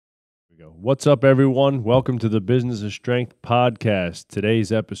What's up, everyone? Welcome to the Business of Strength podcast.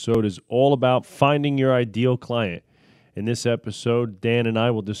 Today's episode is all about finding your ideal client. In this episode, Dan and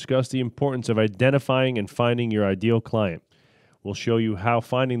I will discuss the importance of identifying and finding your ideal client. We'll show you how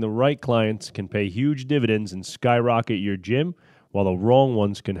finding the right clients can pay huge dividends and skyrocket your gym, while the wrong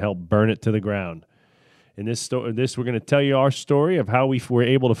ones can help burn it to the ground. In this we're going to tell you our story of how we were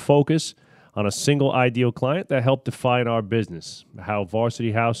able to focus on a single ideal client that helped define our business, how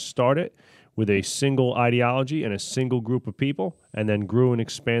Varsity House started with a single ideology and a single group of people, and then grew and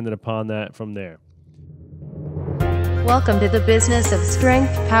expanded upon that from there. Welcome to the Business of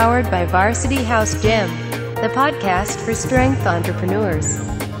Strength, powered by Varsity House Gym, the podcast for strength entrepreneurs.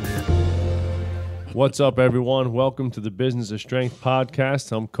 What's up, everyone? Welcome to the Business of Strength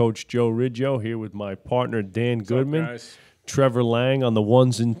podcast. I'm Coach Joe Riggio here with my partner, Dan Goodman. What's up, guys? Trevor Lang on the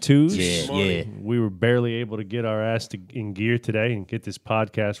ones and twos. Yeah. We were barely able to get our ass in gear today and get this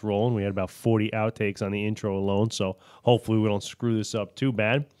podcast rolling. We had about 40 outtakes on the intro alone, so hopefully we don't screw this up too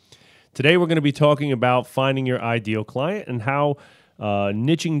bad. Today we're going to be talking about finding your ideal client and how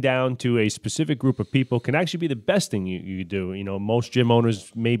niching down to a specific group of people can actually be the best thing you do. You know, most gym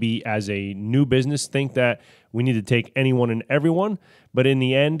owners, maybe as a new business, think that we need to take anyone and everyone. But in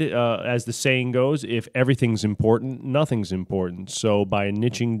the end, as the saying goes, if everything's important, nothing's important. So by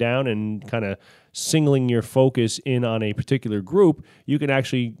niching down and kind of singling your focus in on a particular group, you can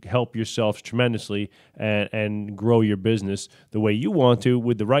actually help yourself tremendously and grow your business the way you want to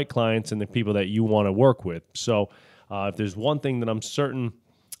with the right clients and the people that you want to work with. So if there's one thing that I'm certain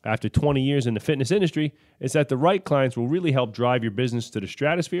after 20 years in the fitness industry, it's that the right clients will really help drive your business to the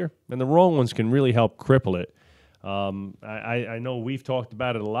stratosphere, and the wrong ones can really help cripple it. I know we've talked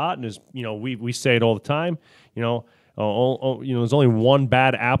about it a lot, and we say it all the time. There's only one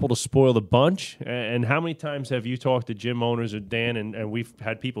bad apple to spoil the bunch. And how many times have you talked to gym owners or Dan, and we've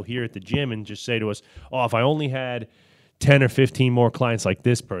had people here at the gym and just say to us, "Oh, if I only had 10 or 15 more clients like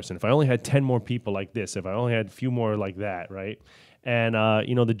this person, if I only had 10 more people like this, if I only had a few more like that," right? And,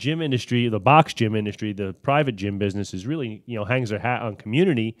 the gym industry, the box gym industry, the private gym business is really, hangs their hat on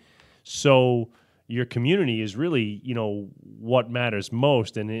community. So your community is really, what matters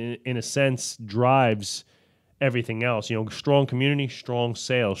most, and in a sense drives everything else. Strong community, strong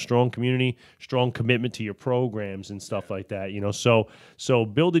sales, strong community, strong commitment to your programs and stuff like that. So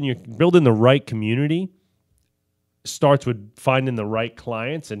building the right community starts with finding the right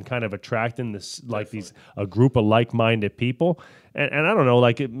clients and kind of attracting a group of like-minded people. And I don't know,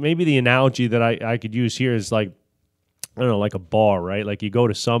 maybe the analogy that I could use here is like a bar, right? Like you go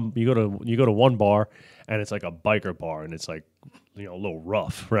to one bar and it's like a biker bar and it's like, a little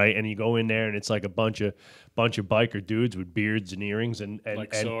rough, right? And you go in there and it's like a bunch of biker dudes with beards and earrings and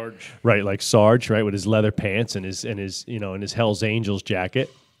Sarge. Right, like Sarge, right, with his leather pants and his Hell's Angels jacket.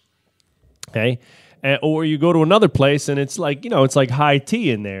 Okay? Or you go to another place and it's like, it's like high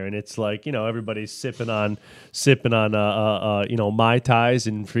tea in there, and it's like, everybody's sipping on Mai Tais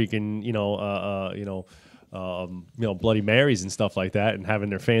and freaking, Bloody Marys and stuff like that, and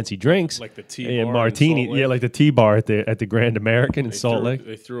having their fancy drinks, like the tea bar, martini, like the tea bar at the Grand American in Salt Lake.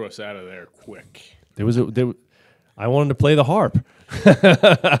 They threw us out of there quick. I wanted to play the harp.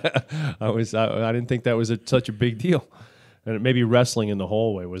 I didn't think that was such a big deal. And maybe wrestling in the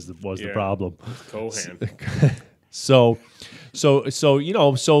hallway was the problem. Cohan. So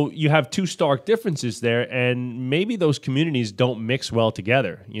you have two stark differences there, and maybe those communities don't mix well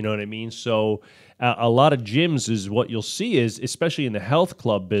together. You know what I mean? So a lot of gyms is what you'll see is, especially in the health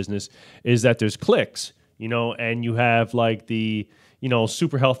club business, is that there's cliques, and you have like the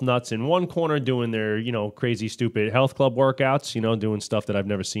super health nuts in one corner doing their, crazy, stupid health club workouts, doing stuff that I've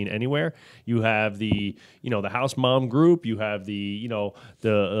never seen anywhere. You have the, the house mom group. You have the,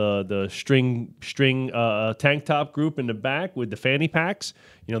 the string tank top group in the back with the fanny packs,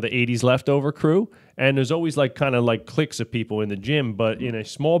 the 80s leftover crew. And there's always kind of cliques of people in the gym. But in a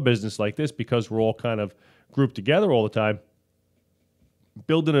small business like this, because we're all kind of grouped together all the time,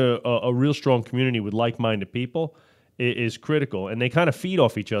 building a real strong community with like-minded people is critical, and they kind of feed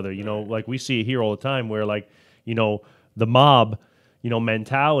off each other. Like we see it here all the time, where the mob,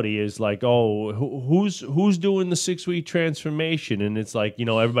 mentality is like, oh, who's doing the 6-week transformation, and it's like,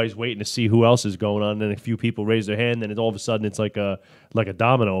 everybody's waiting to see who else is going on, and then a few people raise their hand, and all of a sudden it's like a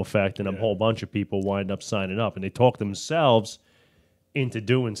domino effect, and a whole bunch of people wind up signing up, and they talk themselves into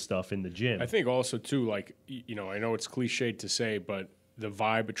doing stuff in the gym. I think also too, I know it's cliched to say, but the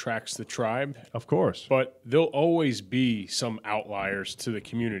vibe attracts the tribe. Of course. But there'll always be some outliers to the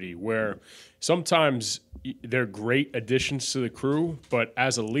community where sometimes they're great additions to the crew, but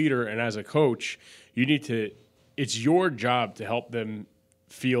as a leader and as a coach, it's your job to help them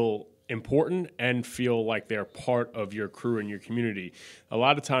feel important and feel like they're part of your crew and your community. A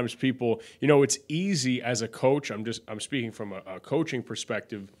lot of times people, it's easy as a coach, I'm speaking from a coaching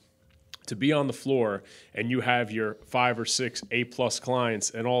perspective, to be on the floor and you have your 5 or 6 A+ clients,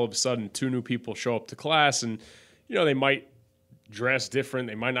 and all of a sudden 2 new people show up to class, and they might dress different,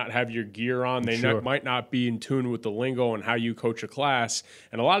 they might not have your gear on, they might not be in tune with the lingo and how you coach a class,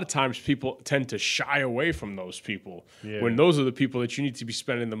 and a lot of times people tend to shy away from those people when those are the people that you need to be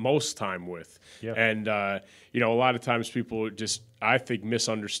spending the most time with. And a lot of times people just, I think,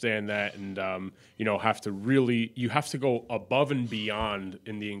 misunderstand that, and you have to go above and beyond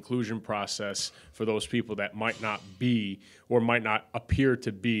in the inclusion process for those people that might not be or might not appear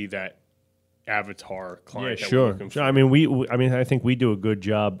to be that avatar client. Yeah, sure. I mean, I think we do a good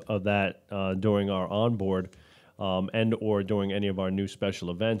job of that during our onboard and or during any of our new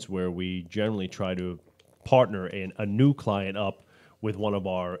special events, where we generally try to partner a new client up with one of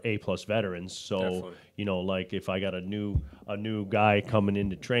our A+ veterans. So, definitely. Like if I got a new guy coming in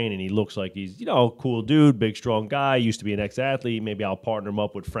to train and he looks like he's, cool dude, big, strong guy, used to be an ex-athlete, maybe I'll partner him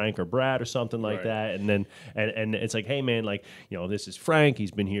up with Frank or Brad or something like that. And then, and it's like, hey man, like, this is Frank. He's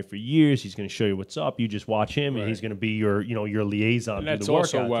been here for years. He's going to show you what's up. You just watch him and he's going to be your, your liaison. And that's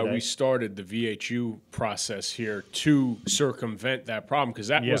also why we started the VHU process here, to circumvent that problem. Because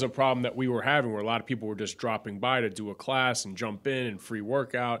that was a problem that we were having, where a lot of people were just dropping by to do a class and jump in and free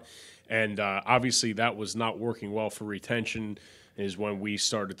workout. And obviously that was not working well for retention, is when we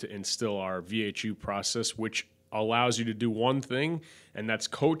started to instill our VHU process, which allows you to do one thing, and that's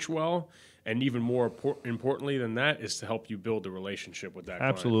coach well. And even more importantly than that is to help you build a relationship with that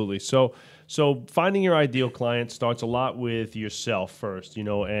Absolutely. client. So finding your ideal client starts a lot with yourself first,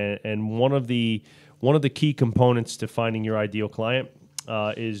 and one of the key components to finding your ideal client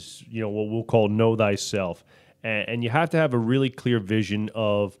is, what we'll call know thyself. And you have to have a really clear vision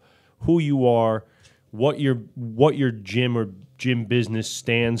of who you are, what your gym or gym business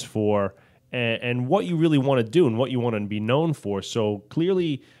stands for, and what you really want to do and what you want to be known for. So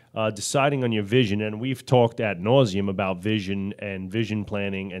clearly deciding on your vision, and we've talked ad nauseum about vision and vision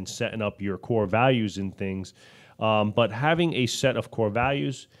planning and setting up your core values and things, but having a set of core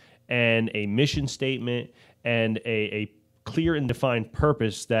values and a mission statement and a clear and defined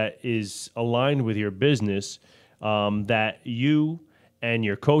purpose that is aligned with your business, that you and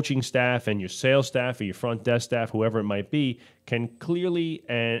your coaching staff and your sales staff or your front desk staff, whoever it might be, can clearly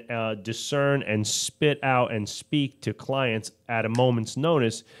discern and spit out and speak to clients at a moment's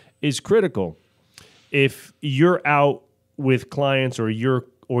notice, is critical. If you're out with clients or your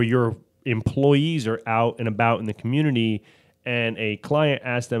employees are out and about in the community, and a client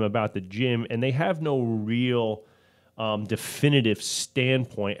asks them about the gym and they have no real definitive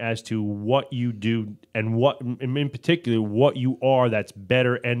standpoint as to what you do and what, in particular, what you are that's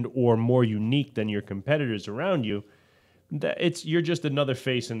better and or more unique than your competitors around you, you're just another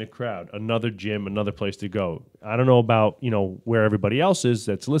face in the crowd, another gym, another place to go. I don't know about where everybody else is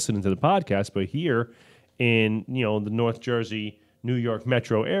that's listening to the podcast, but here in the North Jersey, New York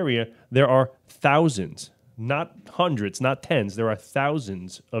metro area, there are thousands, not hundreds, not tens. There are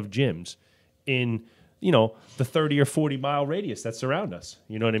thousands of gyms in the 30 or 40 mile radius that surround us.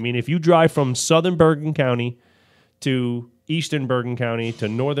 You know what I mean? If you drive from southern Bergen County to eastern Bergen County to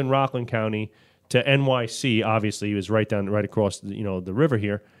northern Rockland County to NYC, obviously it was right across the river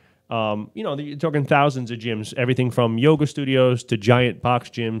here. You're talking thousands of gyms, everything from yoga studios to giant box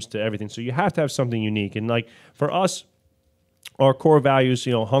gyms to everything. So you have to have something unique. And like for us, our core values,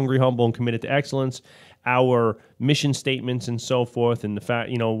 hungry, humble, and committed to excellence, our mission statements and so forth, and the fact,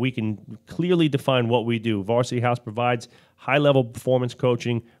 we can clearly define what we do. Varsity House provides high-level performance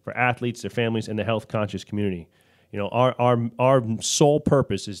coaching for athletes, their families, and the health-conscious community. Our sole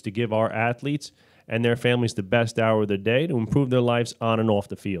purpose is to give our athletes and their families the best hour of the day to improve their lives on and off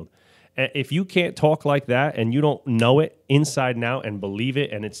the field. And if you can't talk like that and you don't know it inside and out and believe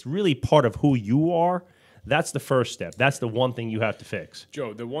it, and it's really part of who you are, that's the first step. That's the one thing you have to fix.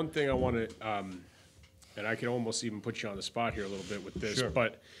 Joe, the one thing I want to and I can almost even put you on the spot here a little bit with this, sure.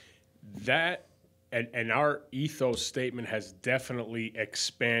 But that and our ethos statement has definitely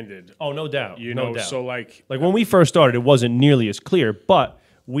expanded. Oh, no doubt. No doubt. So like when we first started, it wasn't nearly as clear, but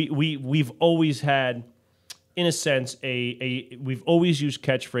we've always had, in a sense, we've always used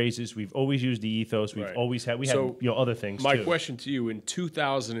catchphrases, we've always used the ethos, we had other things. My too. question to you, in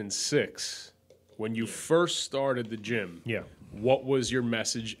 2006, when you first started the gym, what was your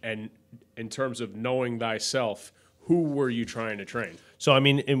message, and in terms of knowing thyself, who were you trying to train? So, I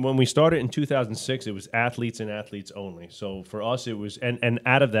mean, when we started in 2006, it was athletes and athletes only. So for us, it was, and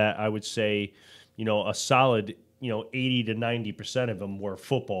out of that, I would say, a solid 80 to 90% of them were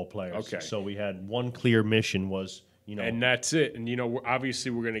football players. Okay. So we had one clear mission was, and that's it. And,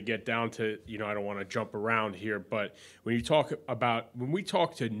 obviously we're going to get down to, I don't want to jump around here, but when we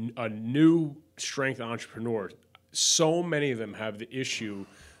talk to a new strength entrepreneur, so many of them have the issue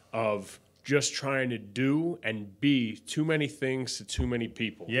of just trying to do and be too many things to too many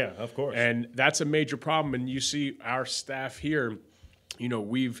people. Yeah, of course. And that's a major problem. And you see our staff here,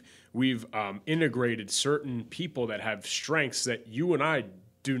 we've integrated certain people that have strengths that you and I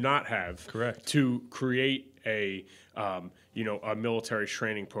do not have. Correct. To create a military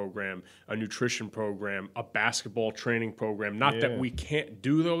training program, a nutrition program, a basketball training program. Not that we can't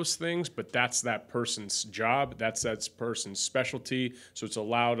do those things, but that's that person's job. That's that person's specialty. So it's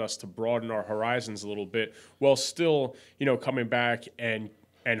allowed us to broaden our horizons a little bit while still, coming back and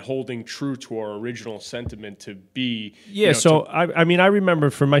holding true to our original sentiment to be. Yeah. I remember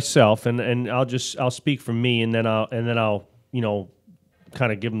for myself, and I'll speak for me, and then I'll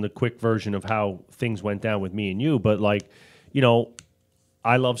kind of give them the quick version of how things went down with me and you. But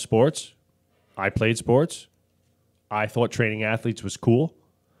I love sports. I played sports. I thought training athletes was cool.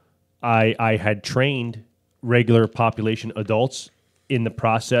 I had trained regular population adults in the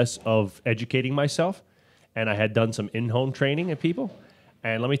process of educating myself, and I had done some in-home training at people.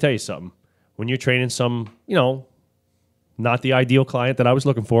 And let me tell you something. When you're training some, not the ideal client that I was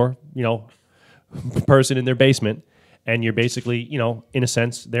looking for, person in their basement, and you're basically, in a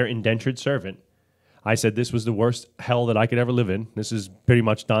sense, their indentured servant. I said this was the worst hell that I could ever live in. This is pretty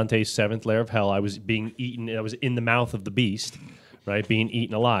much Dante's seventh layer of hell. I was being eaten. I was in the mouth of the beast, right? Being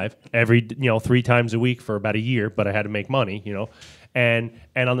eaten alive every, 3 times a week for about a year, but I had to make money, And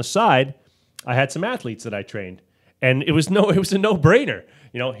on the side, I had some athletes that I trained. And it was a no-brainer.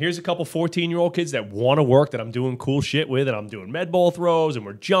 Here's a couple 14-year-old kids that want to work, that I'm doing cool shit with, and I'm doing med ball throws, and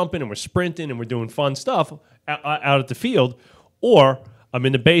we're jumping, and we're sprinting, and we're doing fun stuff out at the field. Or I'm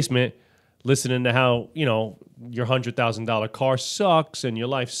in the basement listening to how, your $100,000 car sucks, and your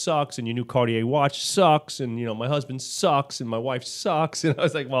life sucks, and your new Cartier watch sucks, and, my husband sucks, and my wife sucks. And I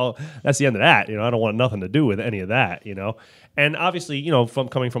was like, well, that's the end of that. I don't want nothing to do with any of that, And obviously,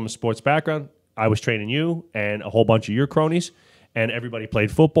 coming from a sports background, I was training you and a whole bunch of your cronies, and everybody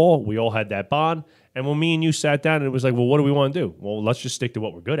played football. We all had that bond. And when me and you sat down, and it was like, well, what do we want to do? Well, let's just stick to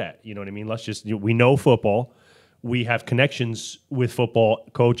what we're good at. You know what I mean? Let's just, we know football. We have connections with football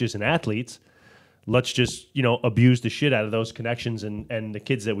coaches and athletes. Let's just, abuse the shit out of those connections and the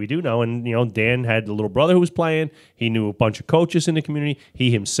kids that we do know. And, Dan had a little brother who was playing. He knew a bunch of coaches in the community.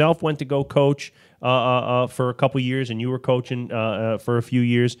 He himself went to go coach for a couple years, and you were coaching for a few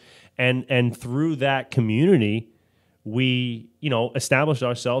years. And through that community, we, established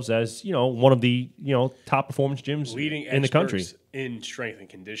ourselves as, one of the, top performance gyms leading in the country. In strength and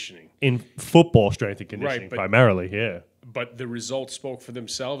conditioning. In football strength and conditioning, right, primarily, yeah. But the results spoke for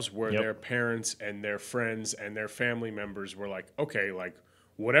themselves, where their parents and their friends and their family members were like, okay,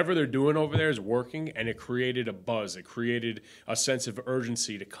 whatever they're doing over there is working, and it created a buzz. It created a sense of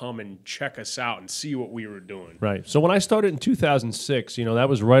urgency to come and check us out and see what we were doing. Right. So when I started in 2006, that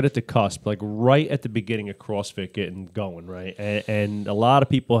was right at the cusp, right at the beginning of CrossFit getting going, right? And a lot of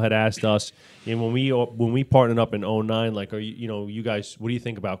people had asked us, when we partnered up in 2009, are you guys, what do you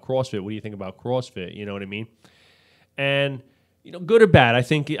think about CrossFit? What do you think about CrossFit? You know what I mean? And good or bad, I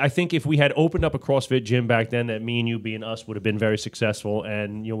think if we had opened up a CrossFit gym back then, that me and you being us would have been very successful,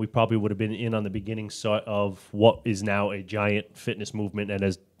 and we probably would have been in on the beginning of what is now a giant fitness movement and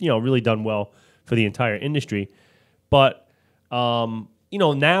has really done well for the entire industry. But now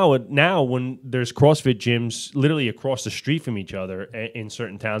when there's CrossFit gyms literally across the street from each other in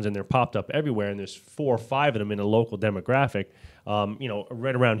certain towns, and they're popped up everywhere, and there's 4 or 5 of them in a local demographic.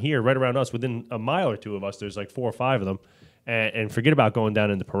 Right around here, right around us, within a mile or 2 of us, there's 4 or 5 of them. And forget about going down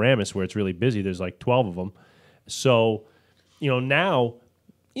into Paramus where it's really busy. There's 12 of them. So, now,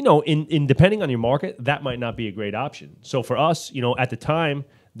 in depending on your market, that might not be a great option. So for us, at the time,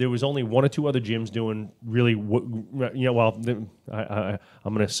 there was only 1 or 2 other gyms doing really, I'm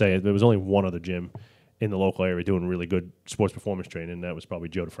going to say it. There was only 1 other gym in the local area doing really good sports performance training, and that was probably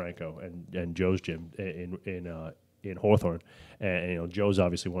Joe DeFranco and Joe's gym in Hawthorne. And Joe's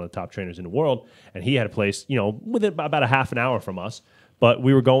obviously one of the top trainers in the world, and he had a place within about a half an hour from us, but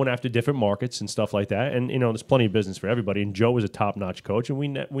we were going after different markets and stuff like that. And there's plenty of business for everybody, and Joe was a top-notch coach, and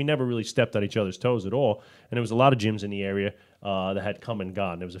we never really stepped on each other's toes at all. And there was a lot of gyms in the area that had come and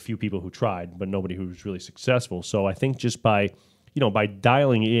gone. There was a few people who tried, but nobody who was really successful. So I think just by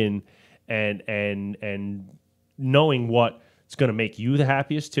dialing in and knowing what It's going to make you the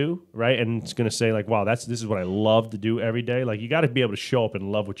happiest too, right? And it's going to say like, wow, this is what I love to do every day. Like you got to be able to show up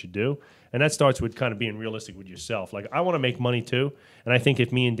and love what you do. And that starts with kind of being realistic with yourself. Like I want to make money too. And I think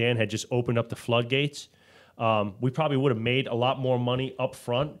if me and Dan had just opened up the floodgates, we probably would have made a lot more money up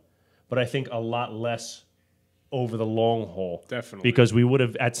front, but I think a lot less over the long haul. Definitely. Because we would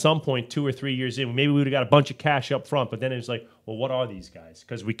have, at some point, 2 or 3 years in, maybe we would have got a bunch of cash up front, but then it's like, well, what are these guys?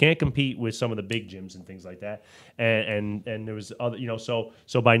 Because we can't compete with some of the big gyms and things like that. And there was other,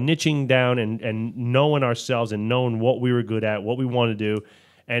 so by niching down and knowing ourselves and knowing what we were good at, what we want to do,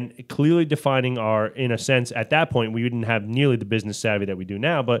 and clearly defining our, in a sense, at that point, we didn't have nearly the business savvy that we do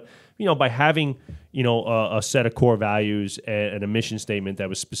now. But, by having, a set of core values and a mission statement that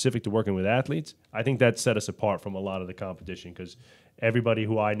was specific to working with athletes, I think that set us apart from a lot of the competition because everybody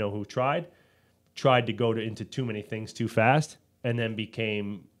who I know who tried to go into too many things too fast and then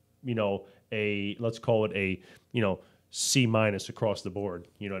became, let's call it a, C- across the board.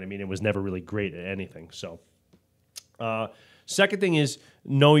 You know what I mean? It was never really great at anything. So, second thing is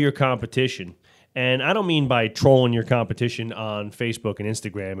know your competition. And I don't mean by trolling your competition on Facebook and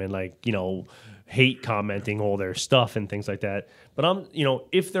Instagram and hate commenting all their stuff and things like that. But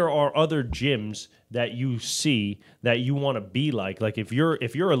if there are other gyms that you see that you want to be like if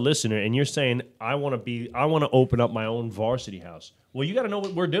you're a listener and you're saying I want to open up my own varsity house. Well, you got to know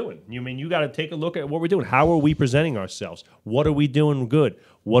what we're doing. You got to take a look at what we're doing. How are we presenting ourselves? What are we doing good?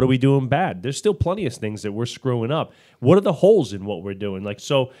 What are we doing bad? There's still plenty of things that we're screwing up. What are the holes in what we're doing?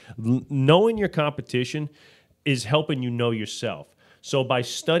 Knowing your competition is helping you know yourself. So by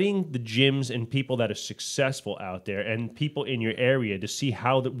studying the gyms and people that are successful out there and people in your area to see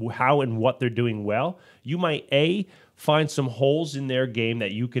how and what they're doing well, you might A, find some holes in their game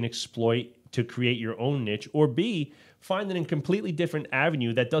that you can exploit to create your own niche, or B, find a completely different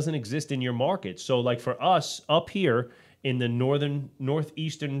avenue that doesn't exist in your market. So for us up here in the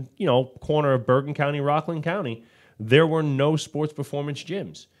northeastern, corner of Bergen County, Rockland County, there were no sports performance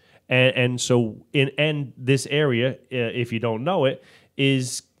gyms. And so in this area, if you don't know it,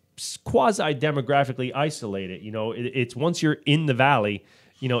 is quasi-demographically isolated. It's once you're in the valley,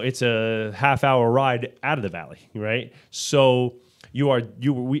 it's a half-hour ride out of the valley, right? So we were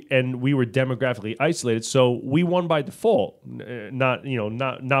demographically isolated, so we won by default. Not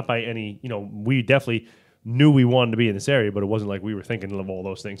by any. We definitely knew we wanted to be in this area, but it wasn't like we were thinking of all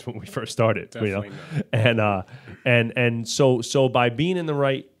those things when we first started. Definitely not. And so by being in the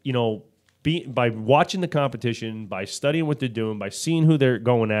right, by watching the competition, by studying what they're doing, by seeing who they're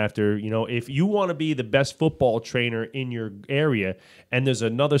going after, if you want to be the best football trainer in your area, and there's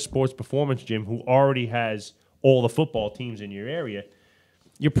another sports performance gym who already has all the football teams in your area,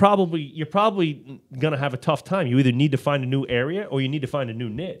 you're probably gonna have a tough time. You either need to find a new area or you need to find a new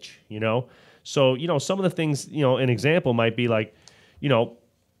niche. So some of the things, an example might be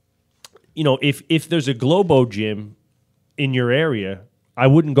if there's a Globo gym in your area, I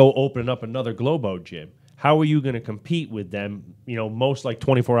wouldn't go open up another Globo gym. How are you going to compete with them? Most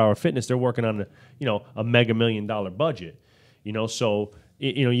 24-hour fitness, they're working on a mega $1 million budget. So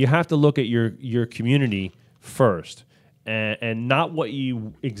you have to look at your community first. And not what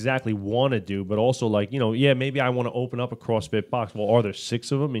you exactly want to do, but also maybe I want to open up a CrossFit box. Well, are there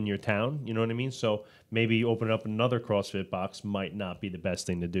 6 of them in your town? You know what I mean? So maybe opening up another CrossFit box might not be the best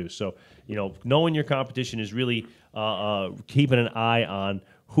thing to do. So, knowing your competition is really keeping an eye on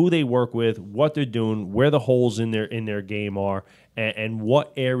who they work with, what they're doing, where the holes in their game are, and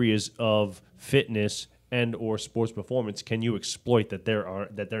what areas of fitness and or sports performance can you exploit that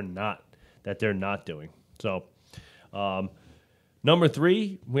they're not doing. So. Number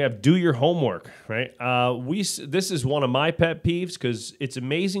 3, we have do your homework, right? This is one of my pet peeves because it's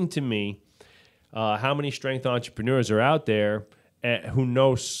amazing to me how many strength entrepreneurs are out there who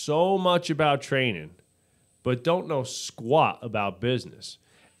know so much about training but don't know squat about business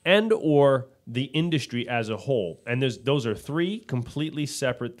and or the industry as a whole. And those are 3 completely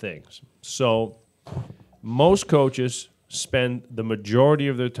separate things. So most coaches spend the majority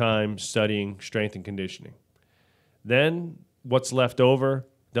of their time studying strength and conditioning. Then what's left over,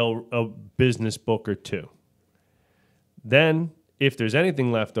 a business book or 2. Then if there's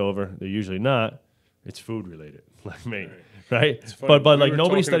anything left over, they're usually not, it's food related, like me, right? But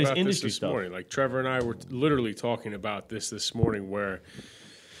nobody studies industry stuff. Morning. Trevor and I were literally talking about this morning, where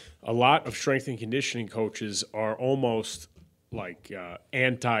a lot of strength and conditioning coaches are almost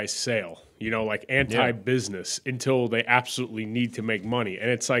anti-sale, anti-business until they absolutely need to make money. And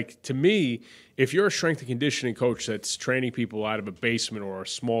it's to me, if you're a strength and conditioning coach that's training people out of a basement or a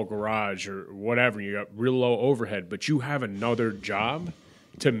small garage or whatever, you got real low overhead, but you have another job,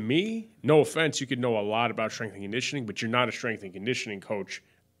 to me, no offense, you could know a lot about strength and conditioning, but you're not a strength and conditioning coach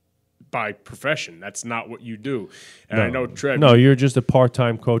by profession. That's not what you do. And I know, Trev. No, you're just a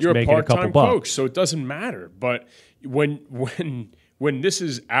part-time coach You're making a part-time couple bucks. coach, so it doesn't matter. But when this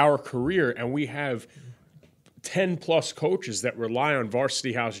is our career and we have 10 plus coaches that rely on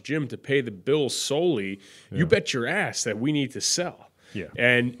Varsity House Gym to pay the bills solely, you bet your ass that we need to sell. Yeah.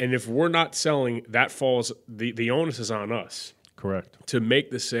 And if we're not selling, that falls, the onus is on us. Correct. To make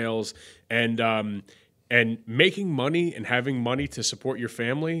the sales, and making money and having money to support your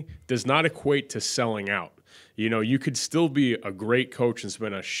family does not equate to selling out. You know, you could still be a great coach and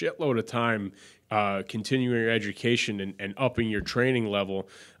spend a shitload of time continuing your education and upping your training level,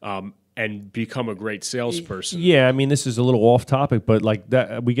 and become a great salesperson. Yeah, I mean, this is a little off topic, but like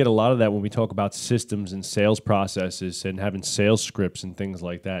that, we get a lot of that when we talk about systems and sales processes and having sales scripts and things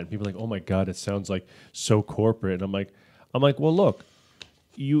like that. And people are like, "Oh my God, it sounds like so corporate." And I'm like, well, look,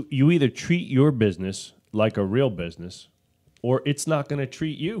 you either treat your business like a real business, or it's not going to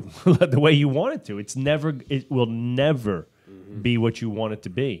treat you the way you want it to. It will never be what you want it to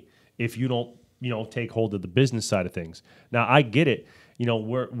be if you don't, take hold of the business side of things. Now, I get it.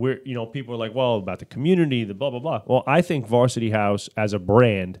 We're people are like, well, about the community, the blah, blah, blah. Well, I think Varsity House as a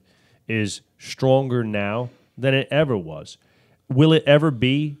brand is stronger now than it ever was. Will it ever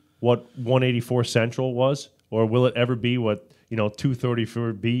be what 184 Central was? Or will it ever be what,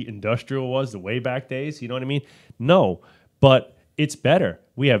 234B Industrial was the way back days? You know what I mean? No, but it's better.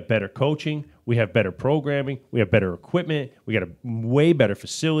 We have better coaching. We have better programming. We have better equipment. We got a way better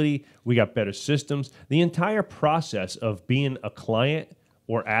facility. We got better systems. The entire process of being a client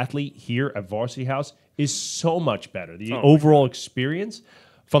or athlete here at Varsity House is so much better. The overall experience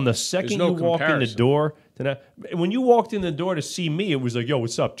from the second you walk in the door to now. When you walked in the door to see me, it was like, yo,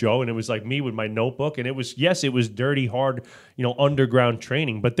 what's up, Joe? And it was like me with my notebook. And it was dirty, hard, underground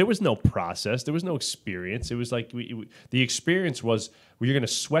training. But there was no process. There was no experience. It was like the experience was you're going to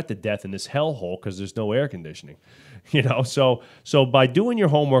sweat to death in this hellhole because there's no air conditioning. So by doing your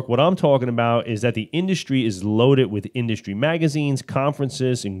homework, what I'm talking about is that the industry is loaded with industry magazines,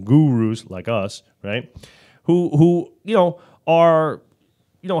 conferences, and gurus like us, right? Who are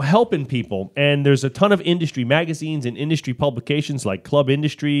helping people. And there's a ton of industry magazines and industry publications like Club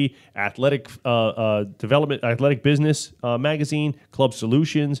Industry, Athletic Development, Athletic Business Magazine, Club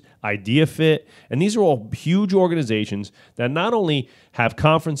Solutions, Idea Fit. And these are all huge organizations that not only have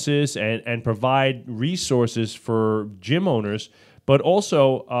conferences and provide resources for gym owners, but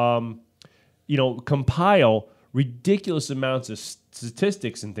also, compile ridiculous amounts of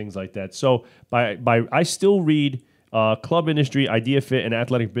statistics and things like that. So I still read Club Industry, Idea Fit, and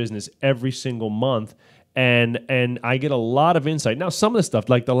Athletic Business every single month, and I get a lot of insight. Now, some of the stuff,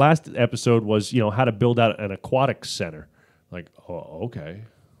 like the last episode was, how to build out an aquatic center. Like, oh, okay.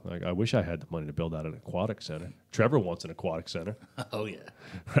 Like, I wish I had the money to build out an aquatic center. Trevor wants an aquatic center. Oh, yeah.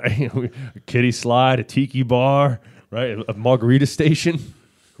 Right? A kiddie slide, a tiki bar, right? A margarita station,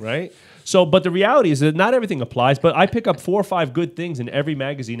 right? So, but the reality is that not everything applies, but I pick up 4 or 5 good things in every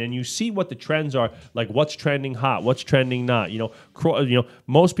magazine, and you see what the trends are, like what's trending hot, what's trending not.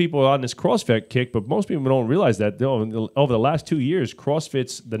 Most people are on this CrossFit kick, but most people don't realize that over the last 2 years,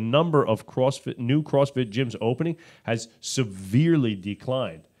 the number of new CrossFit gyms opening has severely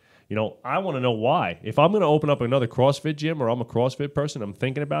declined. I want to know why. If I'm going to open up another CrossFit gym, or I'm a CrossFit person, I'm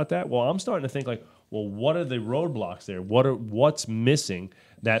thinking about that. Well, I'm starting to think like, well, what are the roadblocks there? What's missing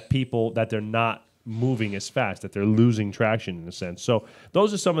that they're not moving as fast, that they're losing traction in a sense? So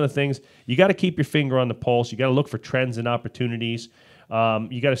those are some of the things. You got to keep your finger on the pulse. You got to look for trends and opportunities.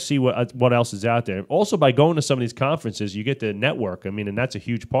 You got to see what else is out there. Also, by going to some of these conferences, you get to network. And that's a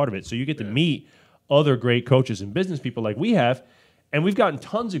huge part of it. So you get to meet other great coaches and business people like we have. And we've gotten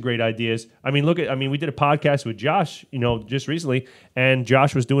tons of great ideas. We did a podcast with Josh, just recently, and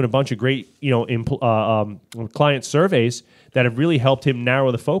Josh was doing a bunch of great, client surveys that have really helped him narrow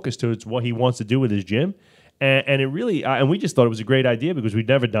the focus towards what he wants to do with his gym. And it really, and we just thought it was a great idea because we'd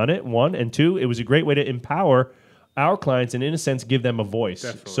never done it, 1, and 2, it was a great way to empower our clients and, in a sense, give them a voice.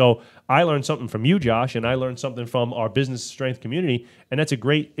 Definitely. So I learned something from you, Josh, and I learned something from our business strength community, and that's a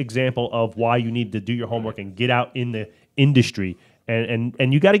great example of why you need to do your homework and get out in the industry.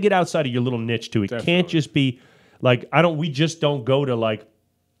 And you got to get outside of your little niche too. It can't just be like we just don't go to like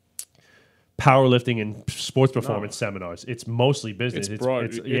powerlifting and sports performance seminars. It's mostly business. It's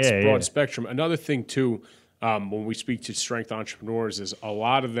broad spectrum. Another thing too, when we speak to strength entrepreneurs, is a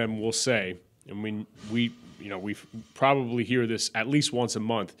lot of them will say, we probably hear this at least once a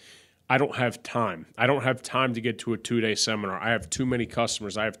month. I don't have time. I don't have time to get to a 2-day seminar. I have too many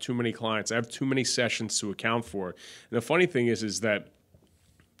customers. I have too many clients. I have too many sessions to account for. And the funny thing is that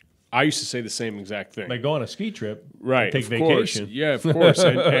I used to say the same exact thing. Like go on a ski trip, right? take of vacation. Course. Yeah, of course.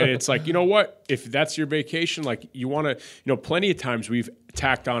 And it's like, you know what? If that's your vacation, like you want to, plenty of times we've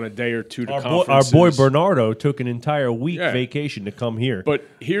tacked on a day or two to conferences. Our boy Bernardo took an entire week vacation to come here. But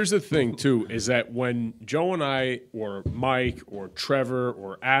here's the thing, too, is that when Joe and I, or Mike, or Trevor,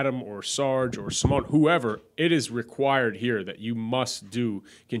 or Adam, or Sarge, or Simone, whoever, it is required here that you must do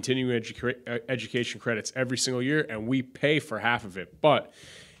continuing education credits every single year, and we pay for half of it. But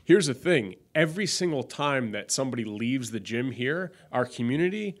here's the thing. Every single time that somebody leaves the gym here, our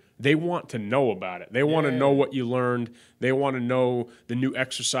community, they want to know about it. They want to know what you learned. They want to know the new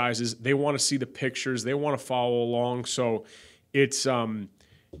exercises. They want to see the pictures. They want to follow along. So it's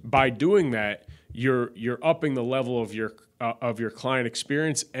by doing that, you're upping the level of your client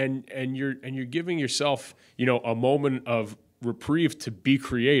experience, and you're giving yourself, a moment of reprieve to be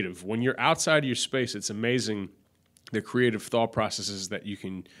creative. When you're outside of your space, it's amazing the creative thought processes that you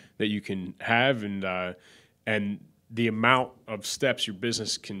can have, and the amount of steps your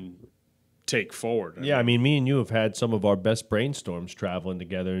business can take forward. I mean, me and you have had some of our best brainstorms traveling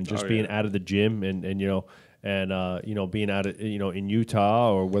together, and just being out of the gym, and being out of, in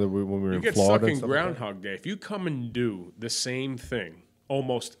Utah, or whether when we were in Florida. You get stuck in Groundhog Day. If you come and do the same thing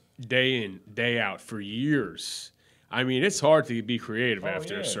almost day in, day out for years, I mean, it's hard to be creative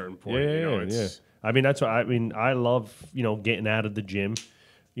after a certain point. I mean, that's what I love, getting out of the gym.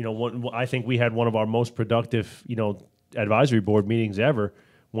 I think we had one of our most productive, advisory board meetings ever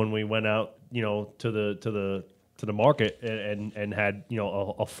when we went out, to the market and had,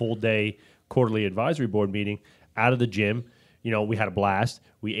 a full day quarterly advisory board meeting out of the gym. We had a blast.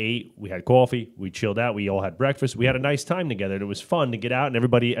 We ate, we had coffee, we chilled out, we all had breakfast. We had a nice time together, and it was fun to get out, and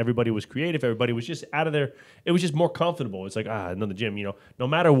everybody was creative. Everybody was just out of there. It was just more comfortable. It's like, another gym, no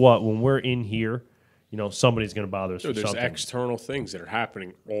matter what, when we're in here, somebody's going to bother us for there's something. External things that are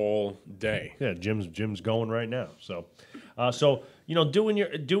happening all day. Yeah, gym's going right now. So, doing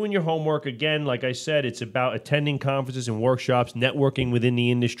your homework, again, like I said, it's about attending conferences and workshops, networking within the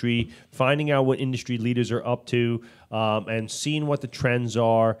industry, finding out what industry leaders are up to, and seeing what the trends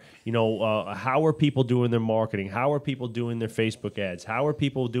are. How are people doing their marketing? How are people doing their Facebook ads? How are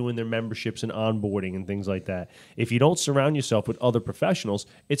people doing their memberships and onboarding and things like that? If you don't surround yourself with other professionals,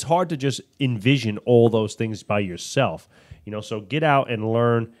 it's hard to just envision all those things by yourself. So get out and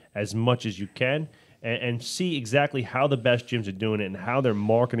learn as much as you can, and see exactly how the best gyms are doing it and how they're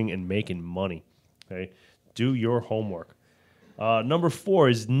marketing and making money. Okay, do your homework. Number 4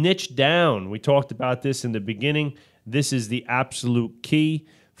 is niche down. We talked about this in the beginning. This is the absolute key.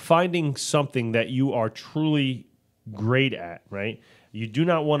 Finding something that you are truly great at, right? You do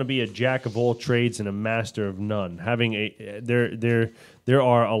not want to be a jack of all trades and a master of none. There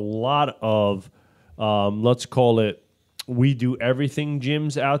are a lot of let's call it, we do everything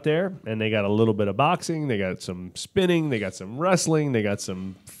gyms out there, and they got a little bit of boxing, they got some spinning, they got some wrestling, they got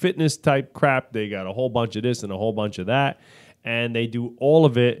some fitness type crap, they got a whole bunch of this and a whole bunch of that, and they do all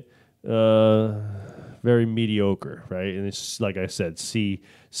of it very mediocre, right? And it's, like I said, C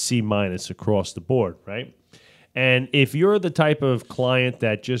minus across the board, right? And if you're the type of client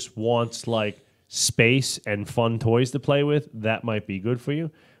that just wants like space and fun toys to play with, that might be good for you.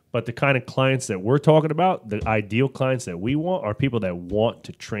 But the kind of clients that we're talking about, the ideal clients that we want, are people that want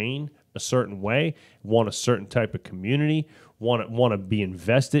to train a certain way, want a certain type of community, want to be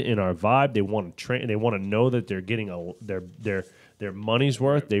invested in our vibe. They want to train. They want to know that they're getting their money's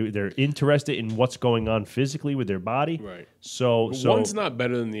worth. They're interested in what's going on physically with their body. Right. So one's not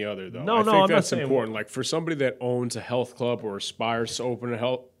better than the other, though. I think that's important. Like for somebody that owns a health club or aspires to open a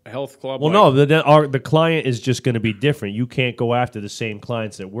health club. Well, no, the client is just going to be different. You can't go after the same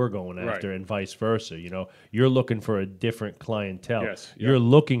clients that we're going after, and vice versa. You're looking for a different clientele. Yes. You're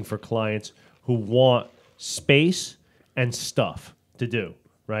looking for clients who want space and stuff to do,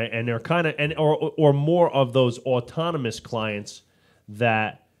 right? And they're kind of or more of those autonomous clients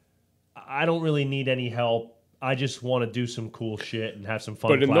that I don't really need any help. I just want to do some cool shit and have some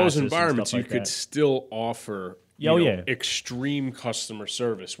fun. But in those environments, you could still offer extreme customer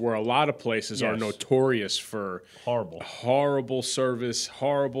service, where a lot of places are notorious for horrible service,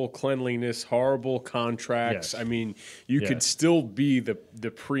 horrible cleanliness, horrible contracts. I mean, you could still be the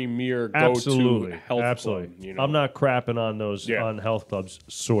premier go-to health club. I'm not crapping on those on health clubs,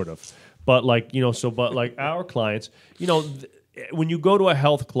 sort of, but like our clients, when you go to a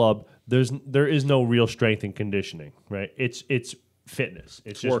health club, there is no real strength and conditioning, right? It's fitness.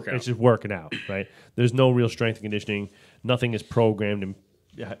 It's just working out, right? There's no real strength and conditioning. Nothing is programmed and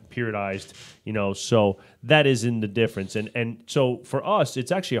periodized, so that is in the difference. And so for us,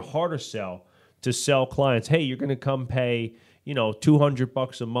 it's actually a harder sell to sell clients, hey, you're going to come pay,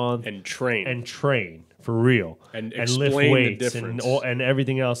 $200 a month And train for real and lift explain weights the difference and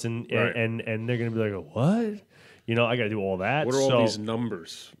everything else and Right. and they're gonna be like, what? I got to do all that. What are all these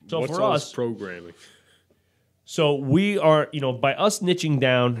numbers? So What's for all us, this programming? So we are, by us niching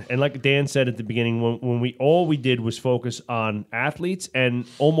down, and like Dan said at the beginning, when we did was focus on athletes, and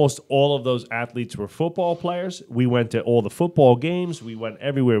almost all of those athletes were football players. We went to all the football games. We went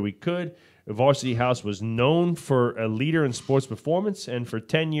everywhere we could. Varsity House was known for a leader in sports performance, and for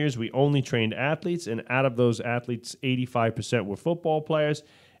 10 years we only trained athletes, and out of those athletes, 85% were football players.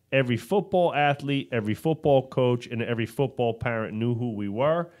 Every football athlete, every football coach, and every football parent knew who we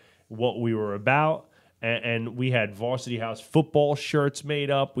were, what we were about. And we had Varsity House football shirts made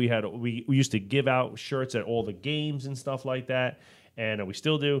up. We used to give out shirts at all the games and stuff like that, and we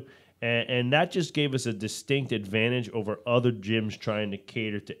still do. And that just gave us a distinct advantage over other gyms trying to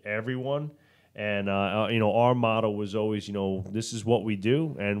cater to everyone. And our motto was always, this is what we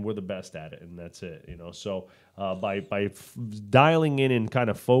do, and we're the best at it, and that's it. So by dialing in and kind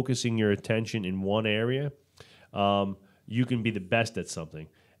of focusing your attention in one area, you can be the best at something.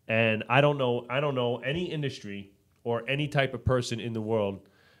 And I don't know any industry or any type of person in the world,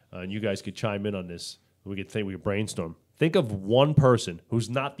 and you guys could chime in on this. We could brainstorm. Think of one person who's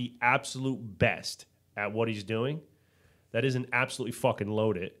not the absolute best at what he's doing, that isn't absolutely fucking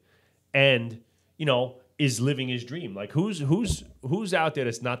loaded, and is living his dream. Like who's out there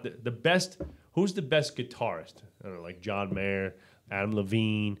that's not the best? Who's the best guitarist? I don't know, like John Mayer, Adam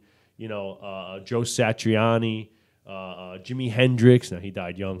Levine, Joe Satriani. Jimi Hendrix. Now he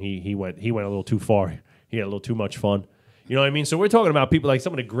died young. He went a little too far. He had a little too much fun. You know what I mean? So we're talking about people like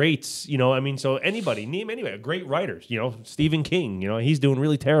some of the greats. So name anybody, great writers. Stephen King. He's doing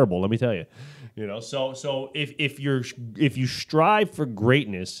really terrible. Let me tell you. So if you strive for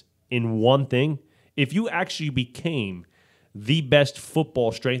greatness in one thing, if you actually became the best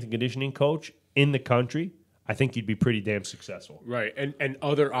football strength and conditioning coach in the country, I think you'd be pretty damn successful. Right, and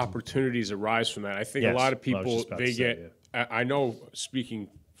other opportunities arise from that. I think a lot of people, I know, speaking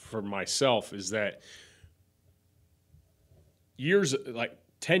for myself, is that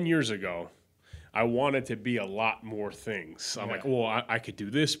 10 years ago, I wanted to be a lot more things. I'm like, I could do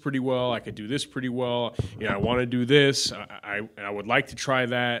this pretty well. I could do this pretty well. I want to do this. I would like to try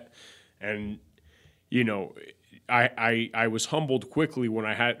that. And, I was humbled quickly when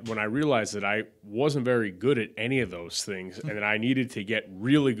I realized that I wasn't very good at any of those things, and that I needed to get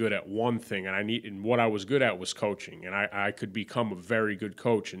really good at one thing. And what I was good at was coaching, and I could become a very good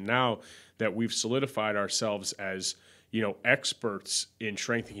coach. And now that we've solidified ourselves as experts in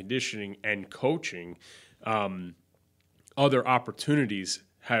strength and conditioning and coaching, other opportunities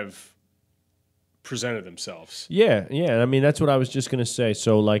have presented themselves. Yeah. I mean, that's what I was just gonna say.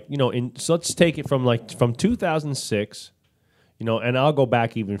 So, so let's take it from 2006, and I'll go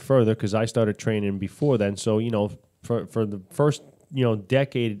back even further because I started training before then. So, for the first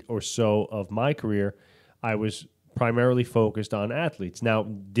decade or so of my career, I was primarily focused on athletes. Now,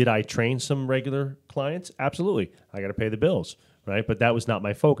 did I train some regular clients? Absolutely. I got to pay the bills, right? But that was not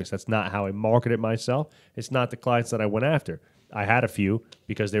my focus. That's not how I marketed myself. It's not the clients that I went after. I had a few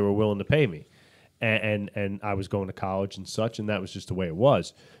because they were willing to pay me. And I was going to college and such, and that was just the way it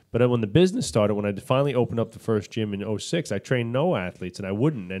was. But when the business started, when I finally opened up the first gym in 2006, I trained no athletes, and I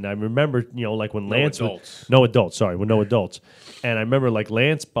wouldn't. And I remember, when Lance... No adults. And I remember,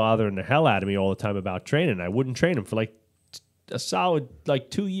 Lance bothering the hell out of me all the time about training. I wouldn't train him for, a solid,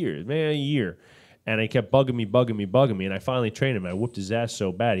 2 years, maybe a year. And he kept bugging me, and I finally trained him. I whooped his ass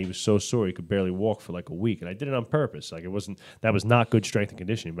so bad, he was so sore he could barely walk for a week. And I did it on purpose. That was not good strength and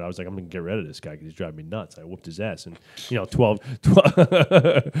conditioning, but I was like, I'm going to get rid of this guy because he's driving me nuts. I whooped his ass. And,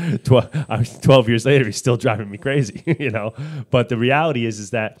 12 years later, he's still driving me crazy, But the reality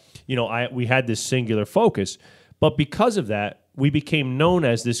is that, we had this singular focus. But because of that, we became known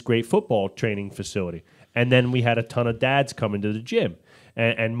as this great football training facility. And then we had a ton of dads come into the gym.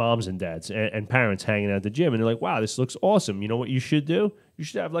 And moms and dads and parents hanging out at the gym, and they're like, "Wow, this looks awesome." You know what you should do? You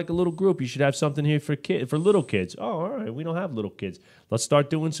should have a little group. You should have something here for little kids. Oh, all right, we don't have little kids. Let's start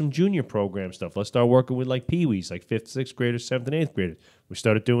doing some junior program stuff. Let's start working with peewees, 5th, 6th graders, 7th, and 8th graders. We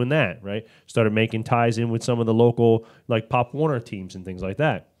started doing that, right? Started making ties in with some of the local Pop Warner teams and things like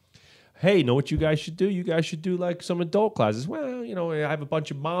that. Hey, you know what you guys should do? You guys should do some adult classes. Well, I have a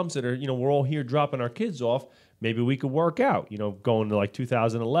bunch of moms that are, we're all here dropping our kids off. Maybe we could work out, going to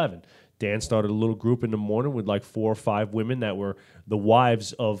 2011. Dan started a little group in the morning with 4 or 5 women that were the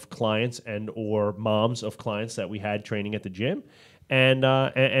wives of clients and or moms of clients that we had training at the gym. And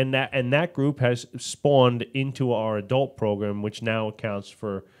that group has spawned into our adult program, which now accounts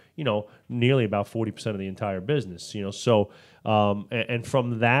for, nearly about 40% of the entire business. So and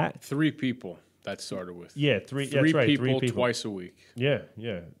from that, 3 people that started with. yeah, that's right, people 3 people twice a week. Yeah,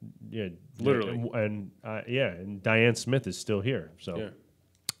 Literally. and Diane Smith is still here. So,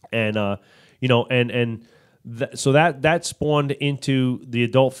 Yeah. and so that spawned into the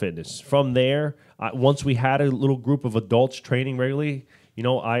adult fitness. From there, once we had a little group of adults training regularly,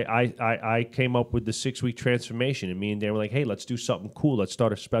 I came up with the 6-week transformation, and me and Dan were like, hey, let's do something cool. Let's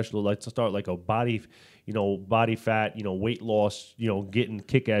start like a body fat, weight loss, getting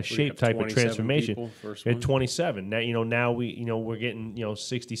kick-ass shape type of transformation. At 27. Now, now we're getting,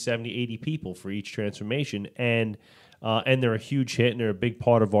 60, 70, 80 people for each transformation. And they're a huge hit, and they're a big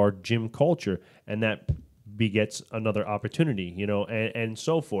part of our gym culture. And that begets another opportunity, and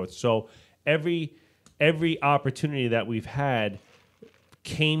so forth. So every opportunity that we've had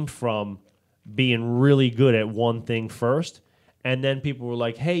came from being really good at one thing first. And then people were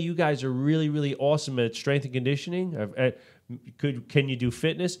like, hey, you guys are really, really awesome at strength and conditioning. Can you do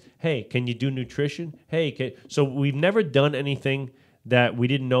fitness? Hey, can you do nutrition? Hey, so we've never done anything that we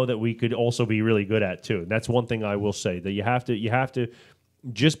didn't know that we could also be really good at too. And that's one thing I will say, that you have to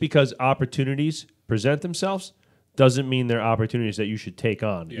just because opportunities present themselves doesn't mean they're opportunities that you should take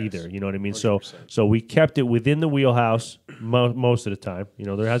on either. You know what I mean? 100%. So we kept it within the wheelhouse most of the time.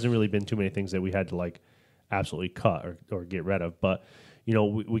 There hasn't really been too many things that we had to absolutely cut or get rid of. But,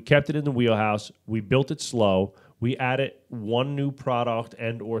 we kept it in the wheelhouse. We built it slow. We added one new product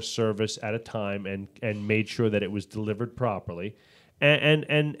and or service at a time and made sure that it was delivered properly.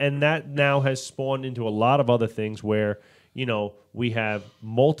 And that now has spawned into a lot of other things where, we have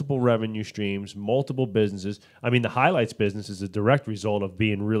multiple revenue streams, multiple businesses. I mean, the highlights business is a direct result of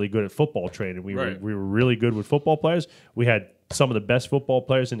being really good at football training. We were really good with football players. We had some of the best football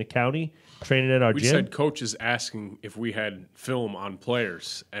players in the county training at our gym. We had coaches asking if we had film on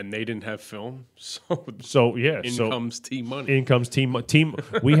players, and they didn't have film. So in comes Team Money. In comes Team.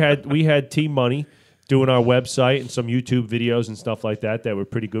 We had Team Money doing our website and some YouTube videos and stuff like that were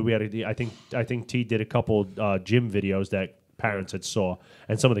pretty good. We had, I think T did a couple gym videos that parents had saw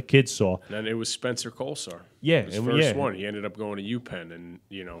and some of the kids saw. And it was Spencer Colsar. Yeah, his first one. He ended up going to UPenn, and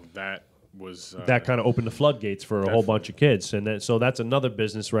that was that kind of opened the floodgates for a whole bunch of kids, and so that's another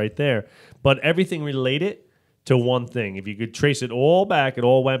business right there. But everything related to one thing. If you could trace it all back, it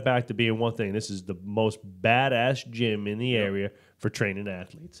all went back to being one thing. This is the most badass gym in the area for training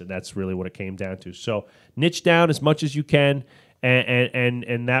athletes, and that's really what it came down to. So niche down as much as you can,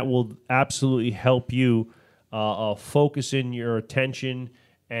 and that will absolutely help you focus in your attention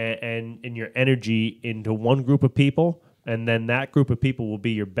and your energy into one group of people, and then that group of people will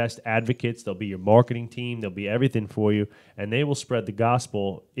be your best advocates. They'll be your marketing team. They'll be everything for you, and they will spread the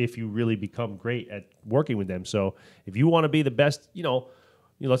gospel if you really become great at working with them. So if you want to be the best,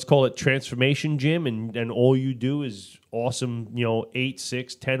 let's call it transformation gym, and all you do is awesome, 8,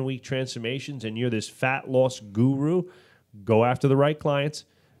 6, 10-week transformations, and you're this fat loss guru, go after the right clients,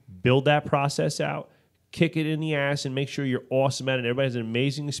 build that process out, kick it in the ass, and make sure you're awesome at it. Everybody has an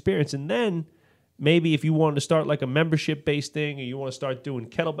amazing experience. And then maybe if you wanted to start like a membership-based thing, or you want to start doing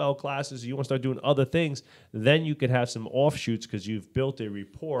kettlebell classes, or you want to start doing other things, then you could have some offshoots because you've built a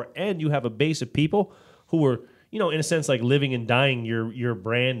rapport and you have a base of people who are, in a sense, like living and dying your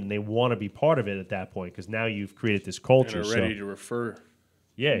brand, and they want to be part of it at that point because now you've created this culture. And are ready to refer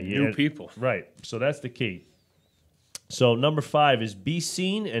new people. Right. So that's the key. So number 5 is be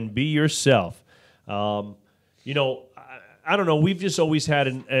seen and be yourself. I don't know. We've just always had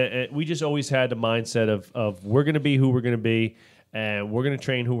the mindset of we're going to be who we're going to be, and we're going to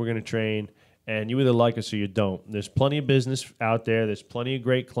train who we're going to train, and you either like us or you don't. There's plenty of business out there. There's plenty of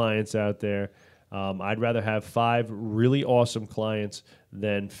great clients out there. I'd rather have 5 really awesome clients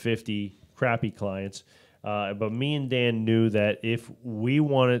than 50 crappy clients. But me and Dan knew that if we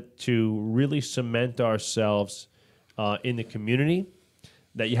wanted to really cement ourselves in the community,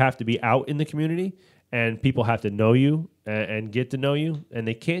 that you have to be out in the community, and people have to know you and get to know you, and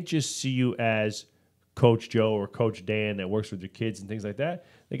they can't just see you as Coach Joe or Coach Dan that works with your kids and things like that.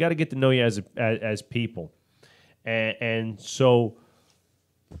 They got to get to know you as people, and so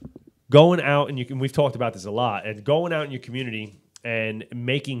going out and we've talked about this a lot, and going out in your community and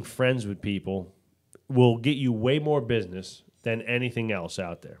making friends with people will get you way more business than anything else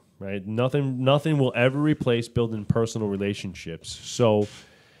out there. Right? Nothing will ever replace building personal relationships. So,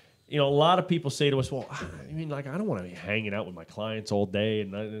 a lot of people say to us, well, I don't want to be hanging out with my clients all day.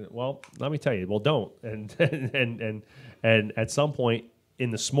 And well, let me tell you, well, don't. And at some point in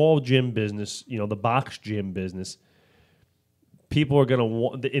the small gym business, the box gym business, people are going to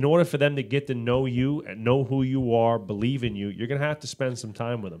want, in order for them to get to know you and know who you are, believe in you, you're going to have to spend some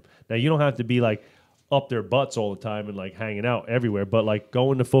time with them. Now, you don't have to be like up their butts all the time and like hanging out everywhere, but like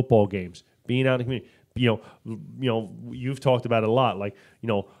going to football games, being out in the community. You've talked about it a lot, like,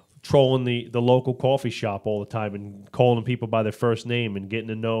 trolling the local coffee shop all the time and calling people by their first name and getting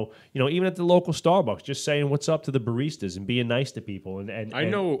to know, even at the local Starbucks, just saying what's up to the baristas and being nice to people. And I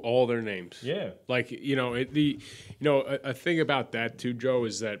know all their names. Yeah. Like, a thing about that too, Joe,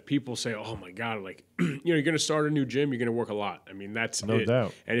 is that people say, oh my God, like, you're going to start a new gym, you're going to work a lot. I mean, that's no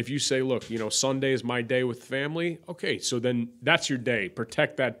doubt. And if you say, look, Sunday is my day with family, okay, so then that's your day.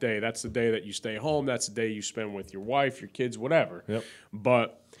 Protect that day. That's the day that you stay home. That's the day you spend with your wife, your kids, whatever. Yep.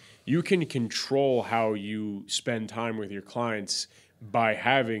 But you can control how you spend time with your clients by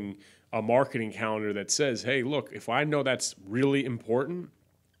having a marketing calendar that says, hey, look, if I know that's really important,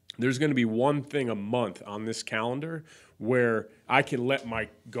 there's going to be one thing a month on this calendar where I can let my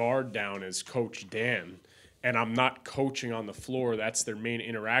guard down as Coach Dan, and I'm not coaching on the floor. That's their main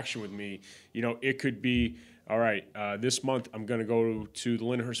interaction with me. It could be, all right, this month I'm going to go to the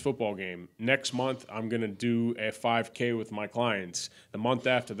Lyndhurst football game. Next month I'm going to do a 5K with my clients. The month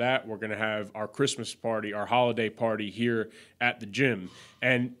after that, we're going to have our Christmas party, our holiday party here at the gym.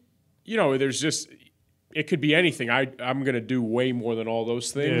 And, there's just – it could be anything. I'm going to do way more than all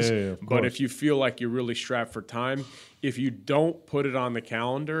those things. Yeah, but if you feel like you're really strapped for time, if you don't put it on the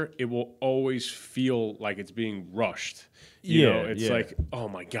calendar, it will always feel like it's being rushed. It's like, oh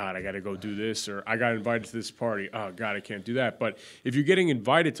my God, I got to go do this, or I got invited to this party. Oh God, I can't do that. But if you're getting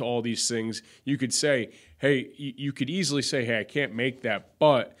invited to all these things, you could say, hey, you could easily say, hey, I can't make that,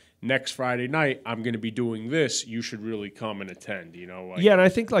 but next Friday night, I'm going to be doing this. You should really come and attend, Yeah, and I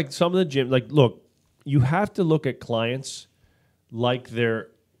think like some of the gym, like, look, you have to look at clients like they're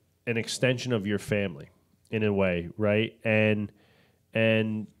an extension of your family in a way, right? And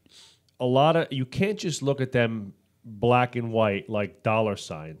a lot of, you can't just look at them black and white like dollar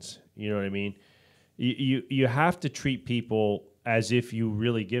signs. You know what I mean? You have to treat people as if you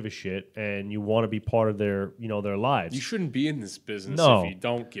really give a shit and you want to be part of their, their lives. You shouldn't be in this business if you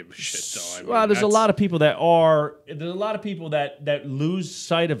don't give a shit, though. Well, there's a lot of people that are. There's a lot of people that lose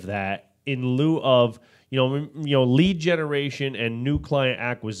sight of that in lieu of lead generation and new client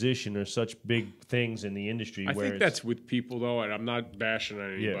acquisition are such big things in the industry. I think that's with people, though, and I'm not bashing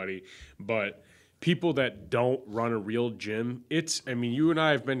on anybody, but people that don't run a real gym, you and I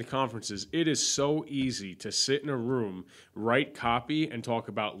have been to conferences. It is so easy to sit in a room, write copy, and talk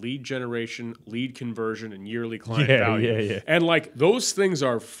about lead generation, lead conversion, and yearly client value. Yeah. And like those things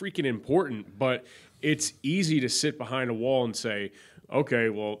are freaking important, but it's easy to sit behind a wall and say, okay,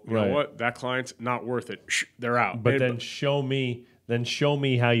 well, you know what? That client's not worth it. They're out. But then show me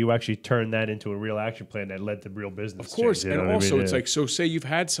how you actually turn that into a real action plan that led to real business. Of course. change, and also it's like, so say you've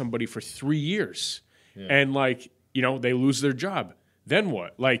had somebody for 3 years and like, they lose their job. Then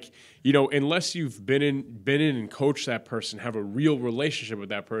what? Like, unless you've been in and coached that person, have a real relationship with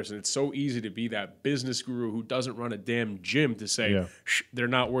that person, it's so easy to be that business guru who doesn't run a damn gym to say, they're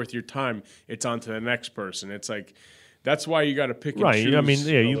not worth your time. It's on to the next person. It's like, that's why you got to pick and choose.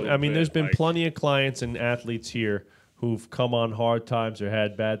 There's been plenty of clients and athletes here who've come on hard times or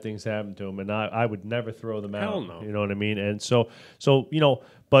had bad things happen to them, and I would never throw them out. Hell no. You know what I mean? And so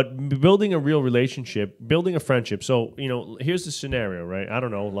but building a real relationship, building a friendship. So, here's the scenario, right? I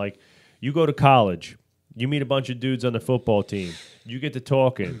don't know, like you go to college, you meet a bunch of dudes on the football team, you get to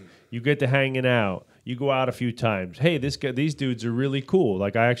talking, you get to hanging out, you go out a few times. Hey, these dudes are really cool.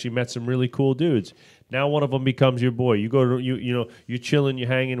 Like I actually met some really cool dudes. Now one of them becomes your boy. You go to you're chilling, you're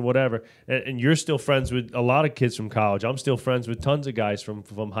hanging, whatever, and you're still friends with a lot of kids from college. I'm still friends with tons of guys from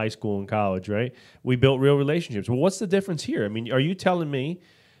high school and college, right? We built real relationships. Well, what's the difference here? I mean, are you telling me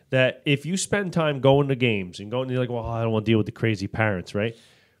that if you spend time going to games and you're like, well, I don't want to deal with the crazy parents, right?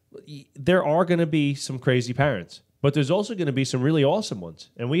 There are going to be some crazy parents, but there's also going to be some really awesome ones,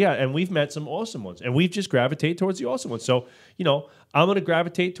 and we've met some awesome ones, and we've just gravitated towards the awesome ones. So I'm going to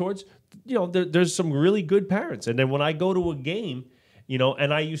gravitate towards. There's some really good parents. And then when I go to a game,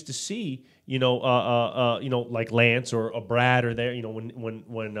 and I used to see, like Lance or a Brad or there,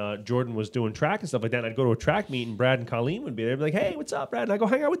 when Jordan was doing track and stuff like that, and I'd go to a track meet and Brad and Colleen would be there. They'd be like, hey, what's up, Brad? And I go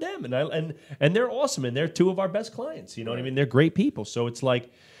hang out with them. And they're awesome. And they're two of our best clients. You know what I mean? They're great people. So it's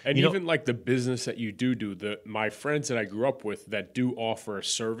like, and even like the business that you do, my friends that I grew up with that do offer a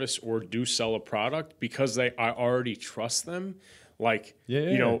service or do sell a product, because I already trust them. Like,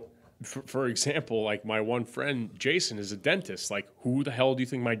 For example, like my one friend, Jason, is a dentist. Like, who the hell do you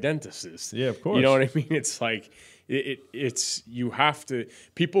think my dentist is? Yeah, of course. You know what I mean? It's like, it's you have to,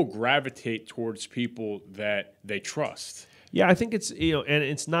 people gravitate towards people that they trust. Yeah, I think it's, and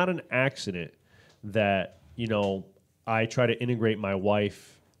it's not an accident that, I try to integrate my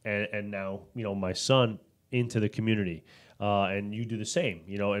wife and now, my son into the community. And you do the same,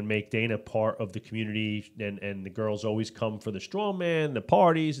 and make Dana part of the community. And the girls always come for the strongman, the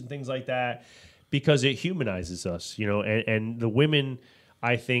parties and things like that, because it humanizes us, and the women,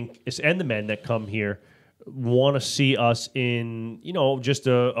 I think, and the men that come here want to see us in, just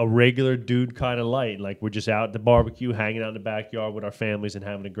a regular dude kind of light. Like we're just out at the barbecue, hanging out in the backyard with our families and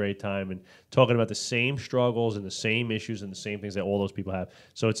having a great time and talking about the same struggles and the same issues and the same things that all those people have.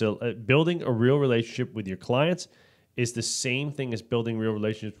 So it's building a real relationship with your clients is the same thing as building real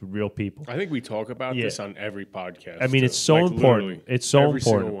relationships with real people. I think we talk about this on every podcast. I mean, it's so important. It's so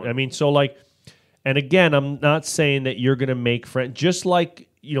important. I mean, and again, I'm not saying that you're going to make friends. Just like,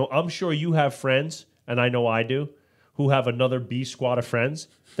 I'm sure you have friends, and I know I do, who have another B squad of friends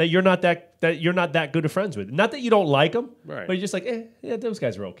that you're not that good of friends with. Not that you don't like them, right, but you're just like, yeah, those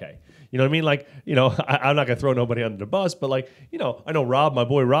guys are okay. You know what I mean? Like, I'm not gonna throw nobody under the bus, but like, I know Rob, my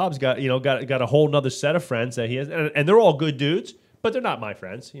boy Rob's got a whole nother set of friends that he has, and they're all good dudes, but they're not my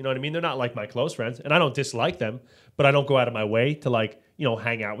friends. You know what I mean? They're not like my close friends, and I don't dislike them, but I don't go out of my way to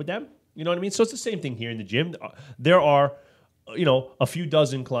hang out with them. You know what I mean? So it's the same thing here in the gym. There are, a few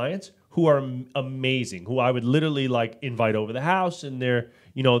dozen clients who are amazing, who I would literally invite over the house, and they've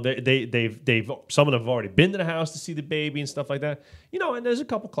some of them have already been to the house to see the baby and stuff like that. And there's a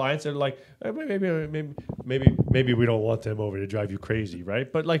couple clients that are like, maybe we don't want them over to drive you crazy,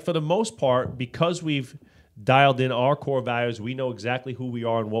 right? But for the most part, because we've dialed in our core values, we know exactly who we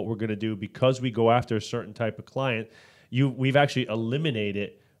are and what we're going to do. Because we go after a certain type of client, we've actually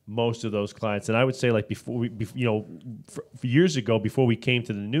eliminated most of those clients. And I would say before years ago, before we came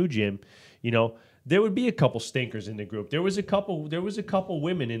to the new gym, there would be a couple stinkers in the group. There was a couple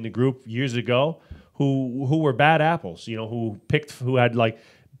women in the group years ago who were bad apples, who had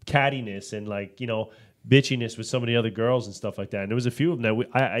cattiness and bitchiness with some of the other girls and stuff like that. And there was a few of them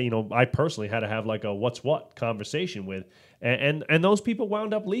that I personally had to have a what's what conversation with. And those people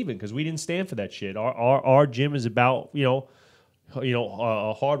wound up leaving because we didn't stand for that shit. Our gym is about,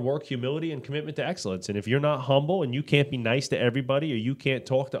 hard work, humility, and commitment to excellence. And if you're not humble and you can't be nice to everybody, or you can't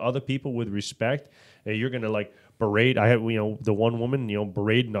talk to other people with respect, you're gonna berate. I had the one woman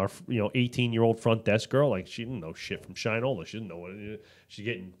berating our 18-year-old front desk girl. She didn't know shit from Shinola. She didn't know what she's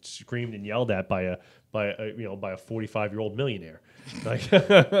getting screamed and yelled at by a 45-year-old millionaire.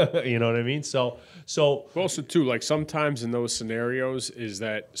 You know what I mean? So also too, sometimes in those scenarios is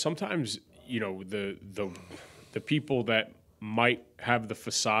that sometimes the people that might have the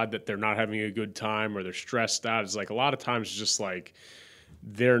facade that they're not having a good time or they're stressed out. It's a lot of times just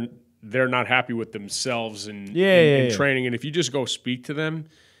they're not happy with themselves in training. And if you just go speak to them,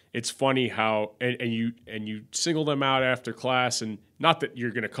 it's funny how and you single them out after class, and not that you're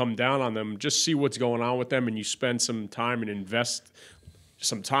going to come down on them, just see what's going on with them, and you spend some time and invest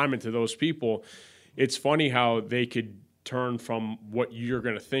some time into those people. It's funny how they could turn from what you're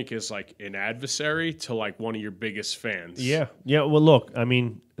going to think is an adversary to one of your biggest fans. Yeah. Well, look, I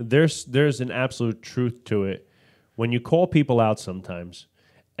mean, there's an absolute truth to it. When you call people out sometimes,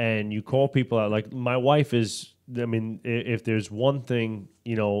 and you call people out, my wife is, I mean, if there's one thing,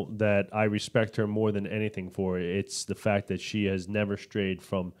 that I respect her more than anything for, it's the fact that she has never strayed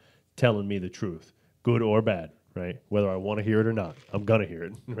from telling me the truth, good or bad, right? Whether I want to hear it or not, I'm going to hear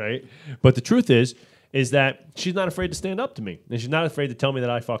it, right? But the truth is that she's not afraid to stand up to me. And she's not afraid to tell me that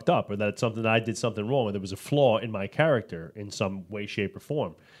I fucked up, or that it's something that I did something wrong, or there was a flaw in my character in some way, shape, or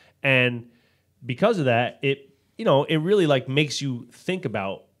form. And because of that, it really makes you think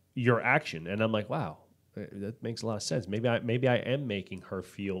about your action. And I'm like, wow, that makes a lot of sense. Maybe I am making her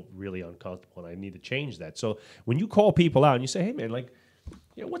feel really uncomfortable, and I need to change that. So when you call people out and you say, hey man,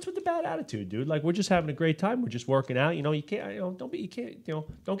 what's with the bad attitude, dude? We're just having a great time. We're just working out. You can't,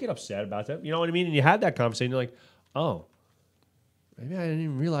 don't get upset about that. You know what I mean? And you had that conversation. You're like, oh, maybe I didn't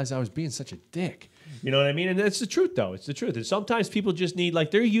even realize I was being such a dick. You know what I mean? And it's the truth, though. It's the truth. And sometimes people just need,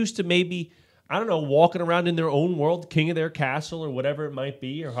 they're used to maybe, I don't know, walking around in their own world, king of their castle, or whatever it might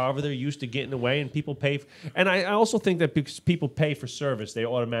be, or however they're used to getting away. And people pay. And I also think that because people pay for service, they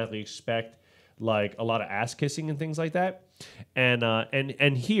automatically expect a lot of ass kissing and things like that.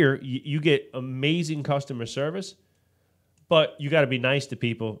 And here you get amazing customer service, but you got to be nice to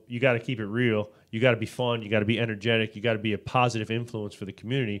people. You got to keep it real. You got to be fun. You got to be energetic. You got to be a positive influence for the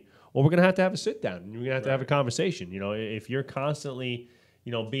community. Or we're gonna have a sit down, and we're gonna have to have a conversation. If you're constantly,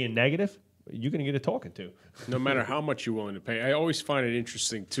 being negative, you're gonna get a talking to. No matter how much you're willing to pay. I always find it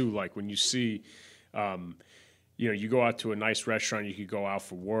interesting too, when you see. you go out to a nice restaurant, you could go out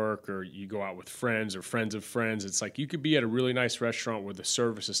for work, or you go out with friends or friends of friends. It's like you could be at a really nice restaurant where the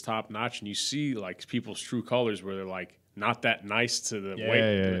service is top notch, and you see like people's true colors where they're like not that nice to the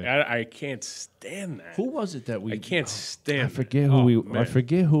wait. I can't stand that. Who was it that we? I can't stand. I forget who I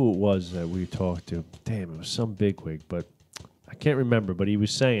forget who it was that we talked to. Damn, it was some bigwig, but I can't remember. But he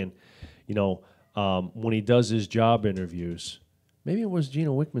was saying, when he does his job interviews. Maybe it was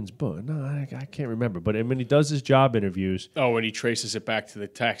Gino Wickman's book. No, I can't remember. But when he does his job interviews... Oh, and he traces it back to the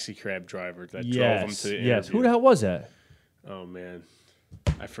taxi cab driver that drove him to the interview. Yes, who the hell was that? Oh, man.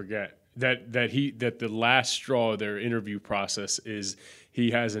 I forget. That the last straw of their interview process is he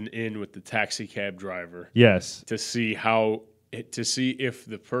has an in with the taxi cab driver. Yes. To see if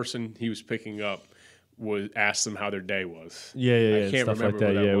the person he was picking up asked them how their day was. Yeah, I can't stuff remember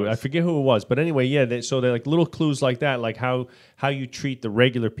like that. Who that was. I forget who it was, but anyway, so they're like little clues like that, like how you treat the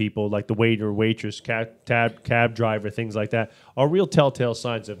regular people, like the waiter, waitress, cab driver, things like that, are real telltale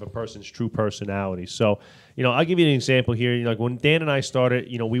signs of a person's true personality. So, I'll give you an example here. Like when Dan and I started,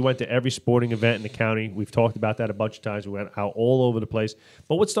 we went to every sporting event in the county. We've talked about that a bunch of times. We went out all over the place.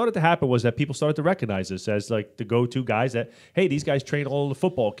 But what started to happen was that people started to recognize us as like the go-to guys that, hey, these guys train all the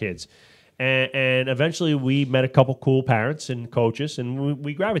football kids. And eventually we met a couple cool parents and coaches, and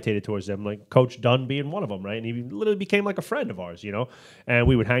we gravitated towards them, like Coach Dunn being one of them, right? And he literally became like a friend of ours, And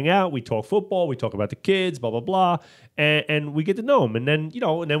we would hang out, we talk football, we talk about the kids, blah, blah, blah. And we get to know him. And then,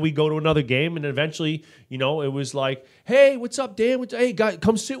 and then we go to another game, and eventually, it was like, hey, what's up, Dan? Hey, guys,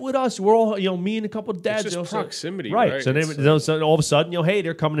 come sit with us. We're all, me and a couple of dads. It's just proximity, right? right? So then all of a sudden, hey,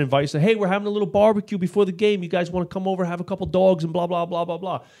 they're coming to invite us. Hey, we're having a little barbecue before the game. You guys want to come over, have a couple dogs, and blah, blah, blah, blah,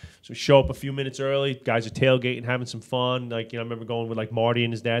 blah. So we show up a few minutes early. Guys are tailgating, having some fun. Like, I remember going with like Marty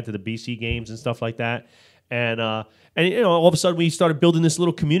and his dad to the BC games and stuff like that. And all of a sudden we started building this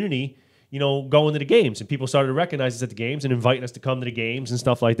little community, going to the games, and people started to recognize us at the games and inviting us to come to the games and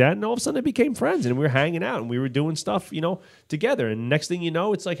stuff like that. And all of a sudden, they became friends, and we were hanging out, and we were doing stuff, together. And next thing you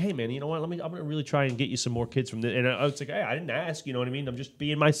know, it's like, hey, man, you know what? I'm gonna really try and get you some more kids from this. And I was like, hey, I didn't ask, you know what I mean? I'm just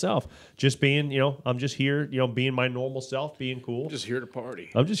being myself, just being, I'm just here, being my normal self, being cool. I'm just here to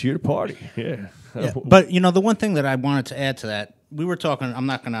party. I'm just here to party. Yeah. But the one thing that I wanted to add to that, we were talking. I'm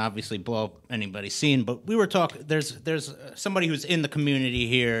not going to obviously blow up anybody's scene, but we were talking. There's somebody who's in the community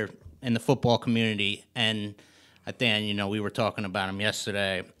here, in the football community, and Dan, we were talking about him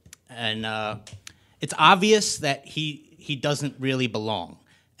yesterday, and it's obvious that he doesn't really belong,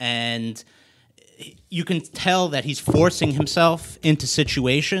 and you can tell that he's forcing himself into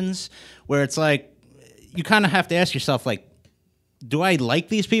situations where it's like you kind of have to ask yourself, like, do I like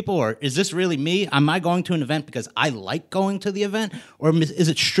these people, or is this really me? Am I going to an event because I like going to the event, or is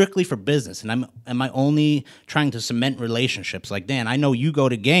it strictly for business? And am I only trying to cement relationships? Like, Dan, I know you go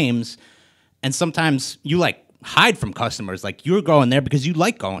to games, and sometimes you like hide from customers. Like, you're going there because you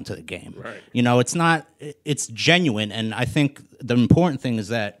like going to the game. Right. It's genuine, and I think the important thing is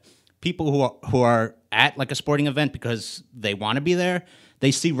that people who are at like a sporting event because they want to be there, they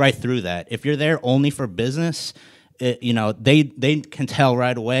see right through that. If you're there only for business, they can tell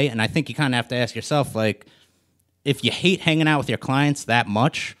right away. And I think you kind of have to ask yourself, like, if you hate hanging out with your clients that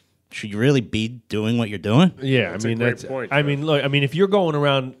much, should you really be doing what you're doing? Yeah, that's a great point. Look, if you're going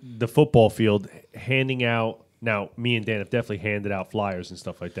around the football field handing out, now me and Dan have definitely handed out flyers and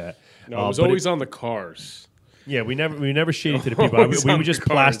stuff like that. No, it was always on the cars. Yeah, we never shitty to the people. We would just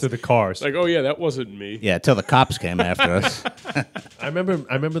plaster the cars. Like, oh yeah, that wasn't me. Yeah, till the cops came after us. I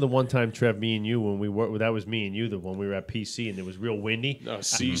remember the one time, Trev, me and you, that was me and you, when we were at PC and it was real windy. No,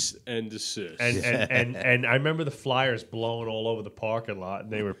 cease and desist. And I remember the flyers blowing all over the parking lot,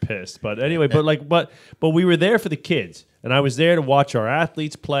 and they were pissed. But anyway, but we were there for the kids, and I was there to watch our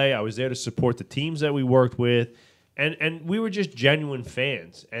athletes play. I was there to support the teams that we worked with. And we were just genuine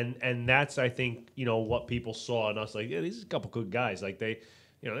fans, and that's, I think, what people saw in us. Like, yeah, these are a couple good guys. Like, they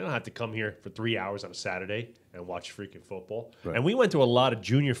don't have to come here for 3 hours on a Saturday and watch freaking football. Right. And we went to a lot of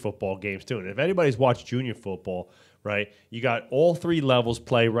junior football games too. And if anybody's watched junior football, right, you got all three levels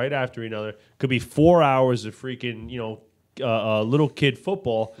play right after each other. Could be 4 hours of freaking little kid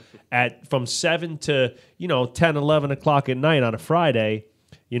football from 7 to 10, 11 o'clock at night on a Friday.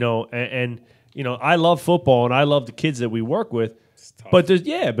 I love football and I love the kids that we work with, but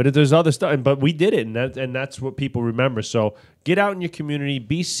there's other stuff. But we did it, and that's what people remember. So get out in your community,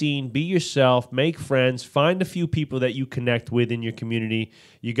 be seen, be yourself, make friends, find a few people that you connect with in your community.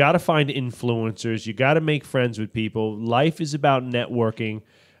 You got to find influencers. You got to make friends with people. Life is about networking.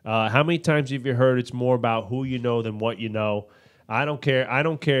 How many times have you heard it's more about who you know than what you know? I don't care. I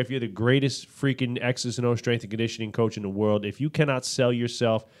don't care if you're the greatest freaking X's and O strength and conditioning coach in the world. If you cannot sell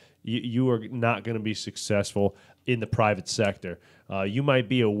yourself, you are not going to be successful. in the private sector. You might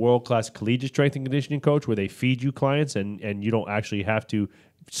be a world-class collegiate strength and conditioning coach where they feed you clients and you don't actually have to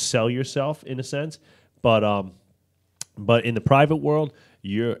sell yourself in a sense. But in the private world,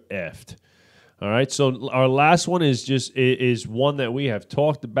 you're effed. All right, so our last one is one that we have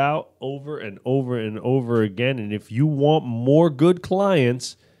talked about over and over and over again. And if you want more good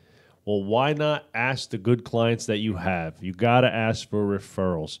clients, well, why not ask the good clients that you have? You got to ask for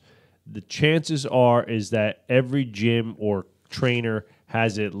referrals. The chances is that every gym or trainer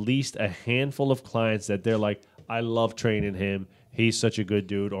has at least a handful of clients that they're like, I love training him. He's such a good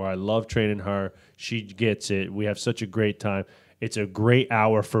dude. Or I love training her. She gets it. We have such a great time. It's a great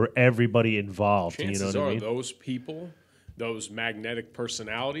hour for everybody involved. Chances you know what I mean? Those people, those magnetic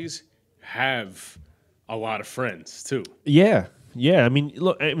personalities, have a lot of friends too. Yeah. I mean,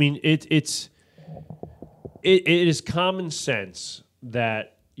 look. I mean, it is common sense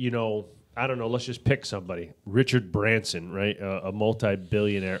that, I don't know. Let's just pick somebody. Richard Branson, right? A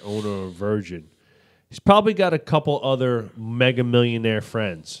multi-billionaire owner of Virgin. He's probably got a couple other mega millionaire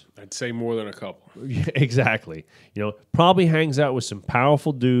friends. I'd say more than a couple. Yeah, exactly. Probably hangs out with some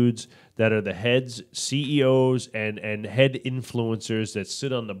powerful dudes that are the heads, CEOs, and head influencers that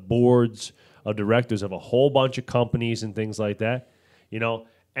sit on the boards of directors of a whole bunch of companies and things like that.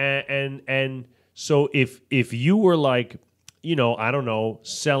 And so if you were like, I don't know,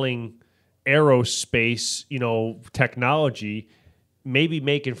 selling aerospace, technology, maybe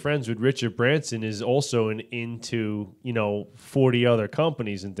making friends with Richard Branson is also into 40 other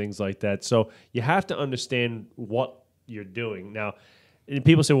companies and things like that. So you have to understand what you're doing. Now, and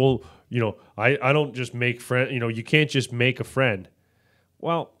people say, well, I don't just make friends. You can't just make a friend.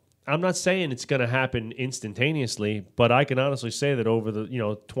 Well, I'm not saying it's going to happen instantaneously, but I can honestly say that over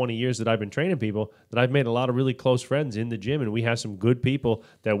the 20 years that I've been training people, that I've made a lot of really close friends in the gym, and we have some good people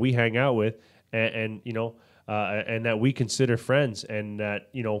that we hang out with, and that we consider friends, and that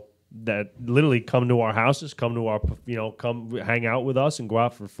that literally come to our houses, come to our come hang out with us, and go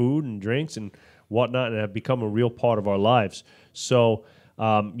out for food and drinks and whatnot, and have become a real part of our lives. So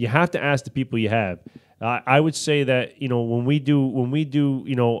you have to ask the people you have. I would say that when we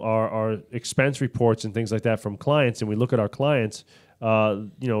do our expense reports and things like that from clients, and we look at our clients,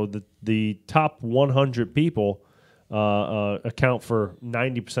 the top 100 people account for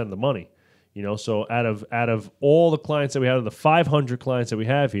 90% of the money. So out of all the clients that we have, of the 500 clients that we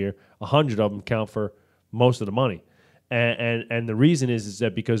have here, 100 of them count for most of the money, and the reason is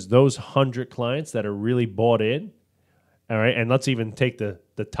that because those 100 clients that are really bought in, all right, and let's even take the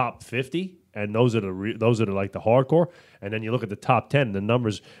top 50. And those are like the hardcore. And then you look at the top 10, the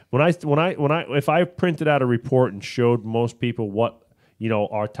numbers. If I printed out a report and showed most people what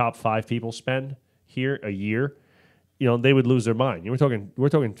our top 5 people spend here a year, they would lose their mind. We're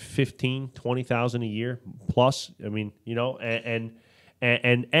talking 15, 20,000 a year plus. I mean,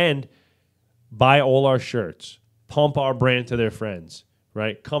 and buy all our shirts, pump our brand to their friends,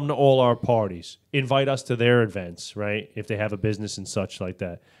 right? Come to all our parties, invite us to their events, right? If they have a business and such like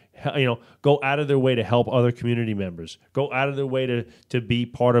that. Go out of their way to help other community members. Go out of their way to be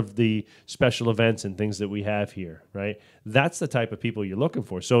part of the special events and things that we have here, right? That's the type of people you're looking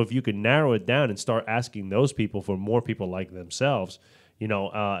for. So if you can narrow it down and start asking those people for more people like themselves,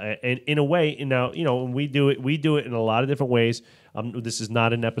 and in a way, now, we do it in a lot of different ways. This is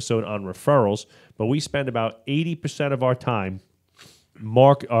not an episode on referrals, but we spend about 80% of our time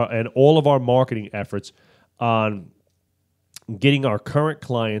and all of our marketing efforts on getting our current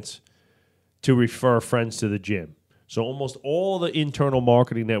clients to refer friends to the gym. So almost all the internal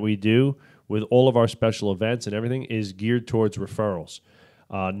marketing that we do with all of our special events and everything is geared towards referrals,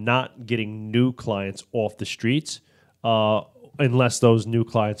 not getting new clients off the streets unless those new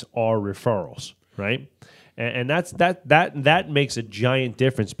clients are referrals, right? And that makes a giant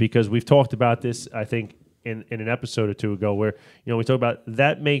difference, because we've talked about this, I think, in an episode or two ago, where we talk about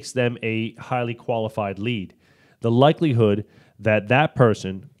that makes them a highly qualified lead. The likelihood that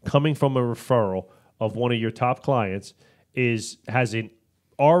person coming from a referral of one of your top clients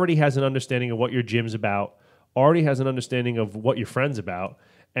already has an understanding of what your gym's about, already has an understanding of what your friend's about,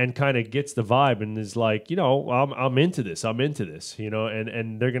 and kind of gets the vibe and is like, I'm into this, and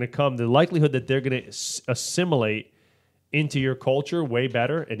they're going to come. The likelihood that they're going to assimilate into your culture way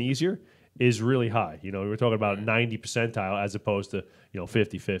better and easier is really high. We're talking about 90 percentile as opposed to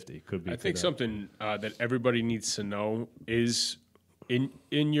 50-50. Could be. I think something that everybody needs to know is in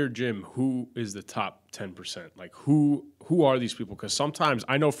your gym, who is the top 10%? Like who are these people? Because sometimes,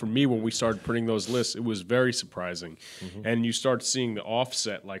 I know for me, when we started putting those lists, it was very surprising, and you start seeing the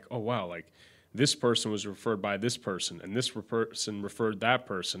offset. Like, oh wow, like this person was referred by this person, and this person referred that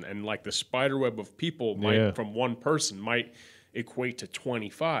person, and like the spider web of people might from one person might equate to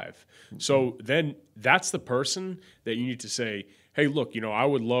 25. So then that's the person that you need to say, hey, look, I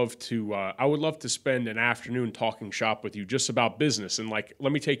would love to spend an afternoon talking shop with you just about business, and like,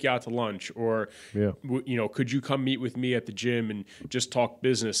 let me take you out to lunch, or could you come meet with me at the gym and just talk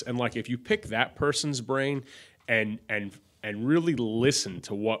business? And like, if you pick that person's brain and really listen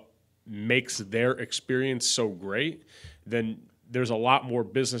to what makes their experience so great, then there's a lot more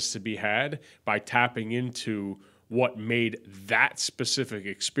business to be had by tapping into what made that specific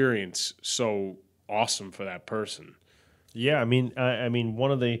experience so awesome for that person. Yeah, we're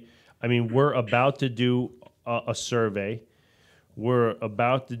about to do a survey. We're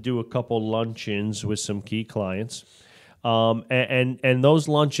about to do a couple luncheons with some key clients, and those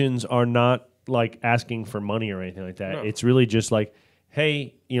luncheons are not like asking for money or anything like that. No. It's really just like,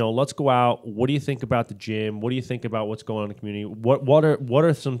 hey, let's go out. What do you think about the gym? What do you think about what's going on in the community? What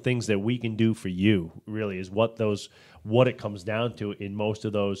are some things that we can do for you? Really, is what it comes down to in most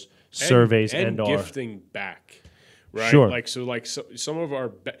of those surveys and gifting back. Right. Sure. Some of our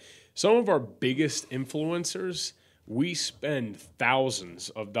biggest influencers, we spend thousands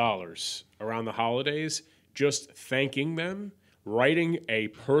of dollars around the holidays just thanking them, writing a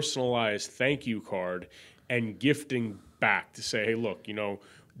personalized thank you card, and gifting back to say, hey, look,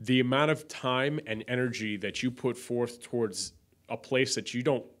 the amount of time and energy that you put forth towards a place that you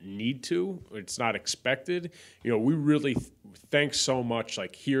don't need to, it's not expected. We really thanks so much.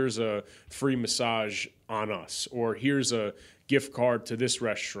 Like, here's a free massage on us, or here's a gift card to this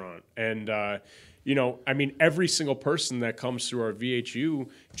restaurant. And, every single person that comes through our VHU,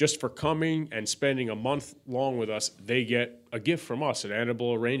 just for coming and spending a month long with us, they get a gift from us, an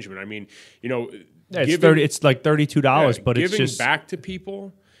edible arrangement. It's like $32, but it's just giving back to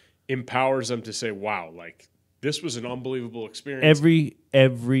people empowers them to say, wow, like, this was an unbelievable experience.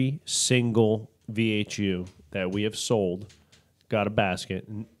 Every single VHU that we have sold got a basket,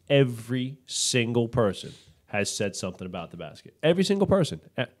 and every single person has said something about the basket. Every single person.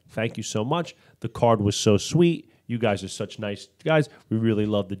 Thank you so much. The card was so sweet. You guys are such nice guys. We really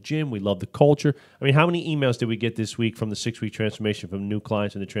love the gym. We love the culture. How many emails did we get this week from the 6-week transformation from new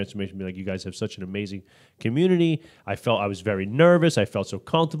clients, and the transformation be like, you guys have such an amazing community. I was very nervous. I felt so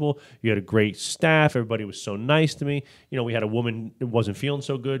comfortable. You had a great staff. Everybody was so nice to me. We had a woman that wasn't feeling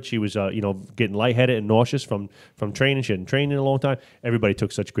so good. She was, getting lightheaded and nauseous from training. She hadn't trained in a long time. Everybody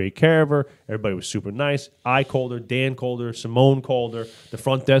took such great care of her. Everybody was super nice. I called her. Dan called her. Simone called her. The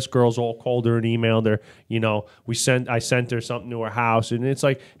front desk girls all called her and emailed her. I sent her something to her house, and it's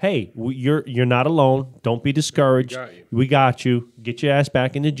like, hey, you're not alone. Don't be discouraged. We got you. Get your ass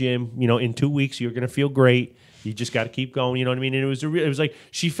back in the gym. In 2 weeks you're gonna feel great. You just got to keep going. You know what I mean? And it was like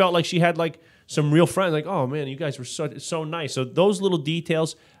she felt like she had like some real friends. Like, oh man, you guys were so nice. So those little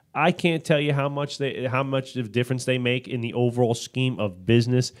details, I can't tell you how much of difference they make in the overall scheme of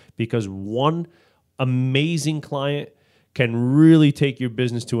business, because one amazing client can really take your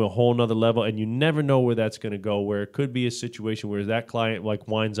business to a whole nother level, and you never know where that's going to go, where it could be a situation where that client like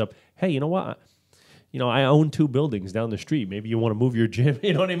winds up, hey, you know what? I own 2 buildings down the street. Maybe you want to move your gym.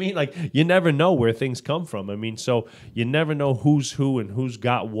 You know what I mean? Like, you never know where things come from. So you never know who's who and who's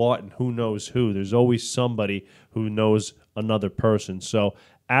got what and who knows who. There's always somebody who knows another person. So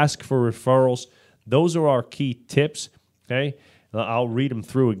ask for referrals. Those are our key tips, okay? I'll read them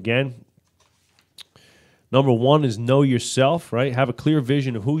through again. Number 1 is know yourself, right? Have a clear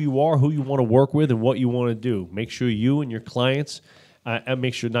vision of who you are, who you want to work with, and what you want to do. Make sure you and your clients,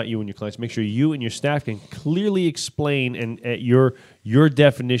 make sure you and your staff can clearly explain and your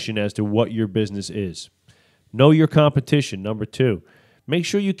definition as to what your business is. Know your competition, number 2. Make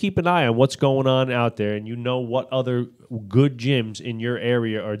sure you keep an eye on what's going on out there, and you know what other good gyms in your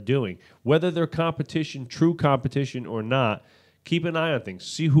area are doing. Whether they're competition, true competition or not, keep an eye on things.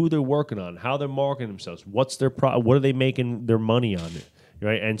 See who they're working on, how they're marketing themselves, what's their what are they making their money on it,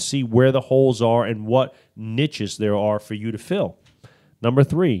 right? And see where the holes are and what niches there are for you to fill. Number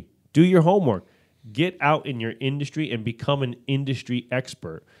 3, do your homework. Get out in your industry and become an industry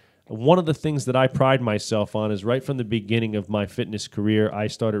expert. One of the things that I pride myself on is right from the beginning of my fitness career, I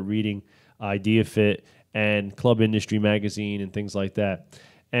started reading Idea Fit and Club Industry Magazine and things like that.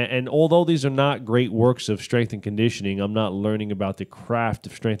 And although these are not great works of strength and conditioning, I'm not learning about the craft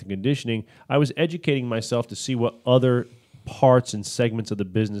of strength and conditioning. I was educating myself to see what other parts and segments of the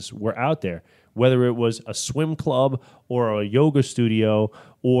business were out there, whether it was a swim club or a yoga studio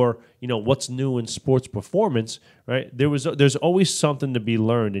or, what's new in sports performance, right? There's always something to be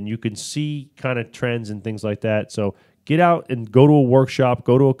learned, and you can see kind of trends and things like that. So Get out and go to a workshop,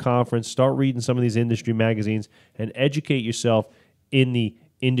 go to a conference, start reading some of these industry magazines, and educate yourself in the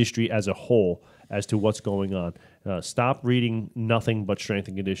industry as a whole as to what's going on. Stop reading nothing but strength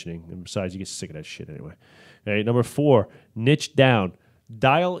and conditioning. And besides, you get sick of that shit anyway. All right, number 4, niche down.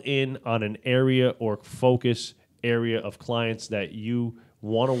 Dial in on an area or focus area of clients that you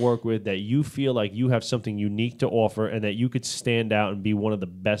want to work with, that you feel like you have something unique to offer and that you could stand out and be one of the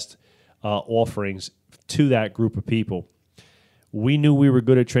best offerings to that group of people. We knew we were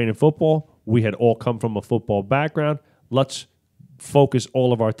good at training football. We had all come from a football background. Let's focus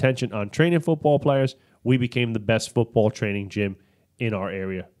all of our attention on training football players. We became the best football training gym in our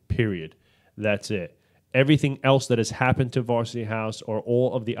area, period. That's it. Everything else that has happened to Varsity House or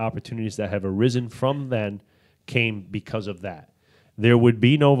all of the opportunities that have arisen from then came because of that. There would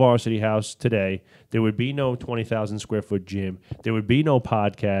be no Varsity House today. There would be no 20,000 square foot gym. There would be no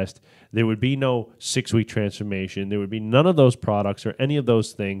podcast. There would be no 6-week transformation. There would be none of those products or any of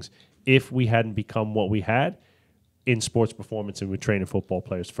those things if we hadn't become what we had in sports performance and with training football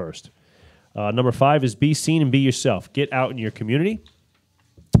players first. Number 5 is be seen and be yourself. Get out in your community.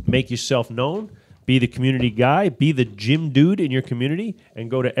 Make yourself known. Be the community guy. Be the gym dude in your community and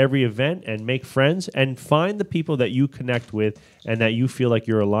go to every event and make friends and find the people that you connect with and that you feel like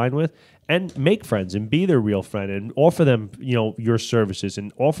you're aligned with and make friends and be their real friend and offer them, your services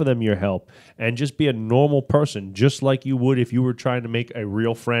and offer them your help and just be a normal person just like you would if you were trying to make a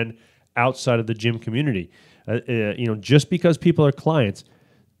real friend outside of the gym community. Just because people are clients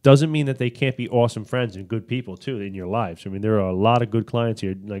doesn't mean that they can't be awesome friends and good people, too, in your lives. I mean, there are a lot of good clients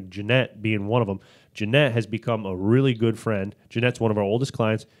here, like Jeanette being one of them. Jeanette has become a really good friend. Jeanette's one of our oldest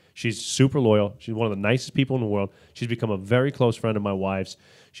clients. She's super loyal. She's one of the nicest people in the world. She's become a very close friend of my wife's.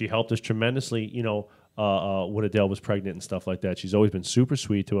 She helped us tremendously, when Adele was pregnant and stuff like that. She's always been super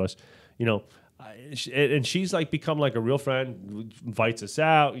sweet to us, and she's like become like a real friend, invites us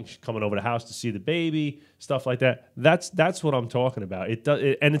out, and she's coming over to the house to see the baby, stuff like that. That's what I'm talking about.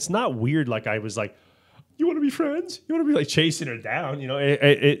 And it's not weird. Like I was like, you want to be friends? You want to be like chasing her down?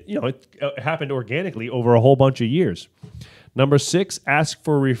 It happened organically over a whole bunch of years. Number 6, ask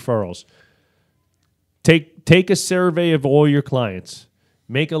for referrals. Take a survey of all your clients.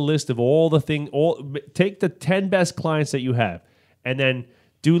 Make a list of all the things. Take the 10 best clients that you have, and then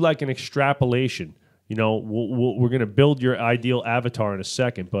do like an extrapolation. We're going to build your ideal avatar in a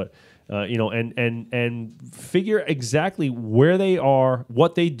second, but and figure exactly where they are,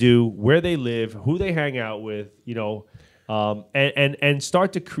 what they do, where they live, who they hang out with, and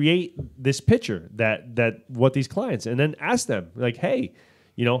start to create this picture that what these clients, and then ask them like, hey,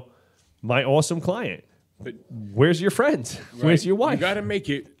 my awesome client, but where's your friends? Right. Where's your wife? You got to make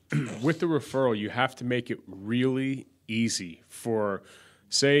it with the referral. You have to make it really easy for.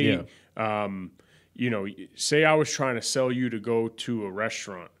 Say I was trying to sell you to go to a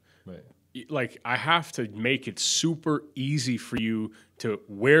restaurant. Right. Like, I have to make it super easy for you to,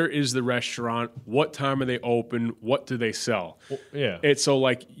 where is the restaurant? What time are they open? What do they sell? Well, yeah. It's so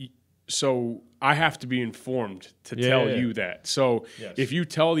I have to be informed to tell you that. So if you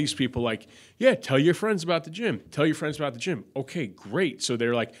tell these people tell your friends about the gym. Tell your friends about the gym. Okay, great. So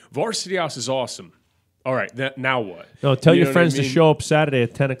they're like, Varsity House is awesome. All right, now what? No, tell your friends to show up Saturday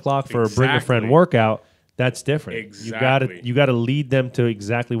at 10 o'clock for a Bring a Friend workout. That's different. Exactly. You got to lead them to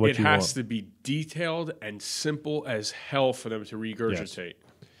exactly what you want. It has to be detailed and simple as hell for them to regurgitate.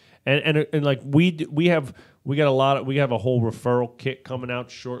 Yes. And like we have a whole referral kit coming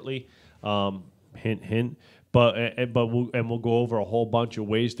out shortly. Hint hint. But we'll go over a whole bunch of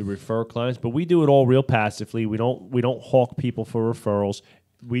ways to refer clients. But we do it all real passively. We don't hawk people for referrals.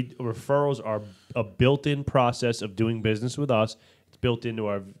 Referrals are a built-in process of doing business with us. It's built into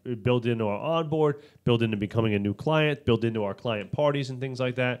our onboard, built into becoming a new client, built into our client parties and things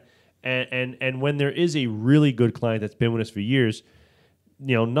like that. And when there is a really good client that's been with us for years,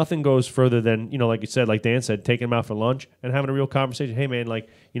 nothing goes further than, like you said, like Dan said, taking them out for lunch and having a real conversation. Hey man,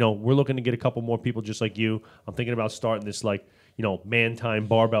 we're looking to get a couple more people just like you. I'm thinking about starting this man time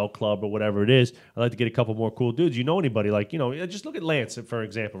barbell club or whatever it is. I'd like to get a couple more cool dudes. You know anybody? Just look at Lance, for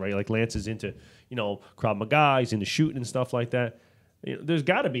example, right? Like Lance is into, Krav Maga, he's into shooting and stuff like that. There's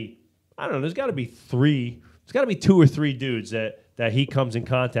got to be 2 or 3 dudes that he comes in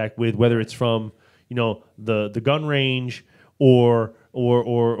contact with, whether it's from, the gun range or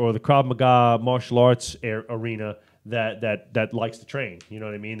the Krav Maga martial arts arena that likes to train, you know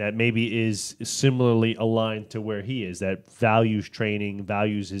what I mean? That maybe is similarly aligned to where he is, that values training,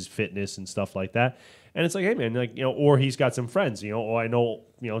 values his fitness and stuff like that. And it's like, hey man, or he's got some friends, or I know,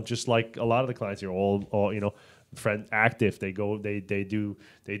 just like a lot of the clients here, all friend active. They go, they do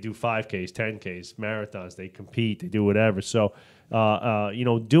 5Ks, 10Ks, marathons. They compete. They do whatever. So,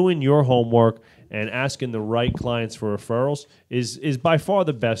 doing your homework and asking the right clients for referrals is by far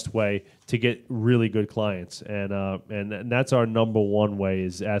the best way to get really good clients. And that's our number one way,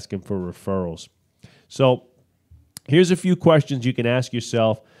 is asking for referrals. So here's a few questions you can ask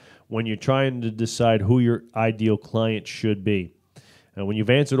yourself when you're trying to decide who your ideal client should be. And when you've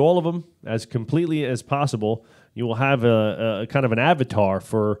answered all of them as completely as possible, you will have a kind of an avatar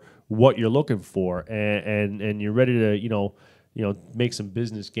for what you're looking for, and you're ready to make some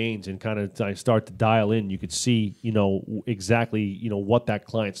business gains and kind of start to dial in. You could see exactly what that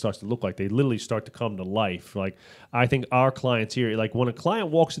client starts to look like. They literally start to come to life. Like, I think our clients here, like when a client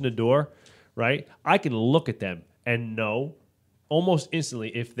walks in the door, right, I can look at them and know almost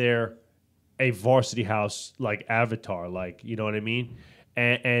instantly if they're a Varsity House like avatar, like, you know what I mean?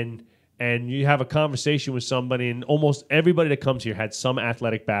 And you have a conversation with somebody, and almost everybody that comes here had some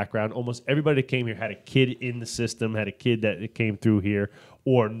athletic background. Almost everybody that came here had a kid in the system, had a kid that came through here,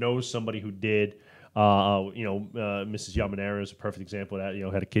 or knows somebody who did. Mrs. Yamanera is a perfect example of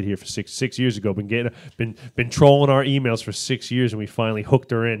that. Had a kid here for six years ago. Been trolling our emails for 6 years, and we finally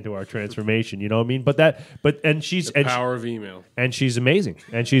hooked her into our transformation. You know what I mean? But she's the power of email, and she's amazing,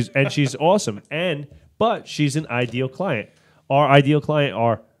 and she's awesome, but she's an ideal client. Our ideal client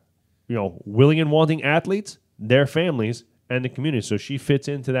are willing and wanting athletes, their families, and the community. So she fits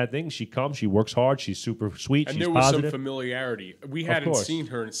into that thing. She comes, she works hard, she's super sweet, and she's there was positive. some familiarity. We hadn't seen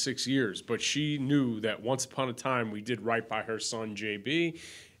her in 6 years, but she knew that once upon a time we did right by her son, JB.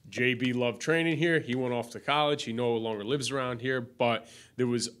 JB loved training here. He went off to college. He no longer lives around here, but there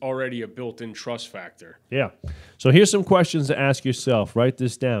was already a built-in trust factor. Yeah. So here's some questions to ask yourself. Write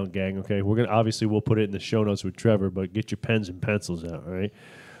this down, gang, okay? We'll put it in the show notes with Trevor, but get your pens and pencils out, all right?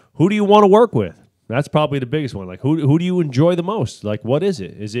 Who do you want to work with? That's probably the biggest one. Like, who do you enjoy the most? Like, what is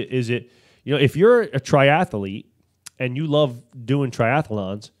it? Is it if you're a triathlete and you love doing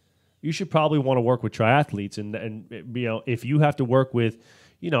triathlons, you should probably want to work with triathletes. And if you have to work with,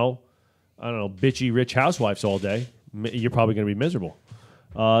 bitchy rich housewives all day, you're probably going to be miserable.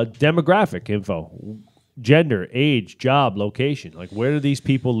 Demographic info. Gender, age, job, location. Like, where do these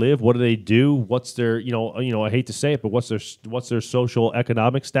people live? What do they do? What's their, I hate to say it, but what's their social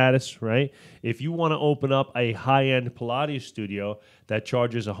economic status, right? If you want to open up a high-end Pilates studio that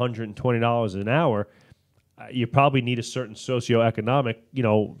charges $120 an hour, you probably need a certain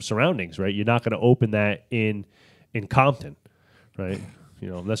socioeconomic, surroundings, right? You're not going to open that in Compton, right?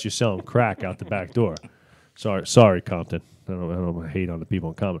 Unless you're selling crack out the back door. Sorry, Compton. I don't hate on the people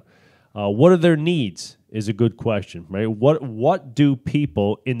in Compton. What are their needs is a good question, right? What do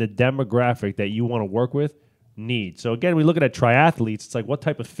people in the demographic that you want to work with need? So again, we look at triathletes. It's like, what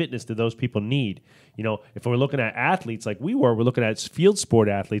type of fitness do those people need? If we're looking at athletes like we're looking at field sport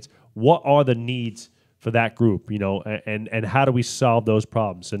athletes. What are the needs for that group? And how do we solve those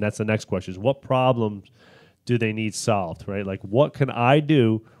problems? And that's the next question: is what problems do they need solved? Right? Like, what can I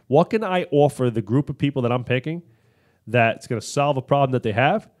do? What can I offer the group of people that I'm picking that's going to solve a problem that they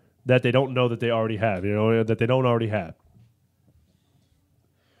have, that they don't know that they already have, that they don't already have?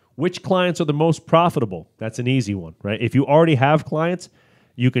 Which clients are the most profitable? That's an easy one, right? If you already have clients,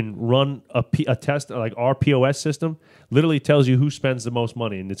 you can run a test, like our POS system, literally tells you who spends the most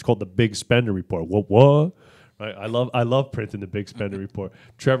money, and it's called the Big Spender Report. What? Right? I love printing the Big Spender Report.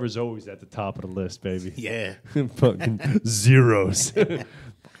 Trevor's always at the top of the list, baby. Yeah. Fucking zeros.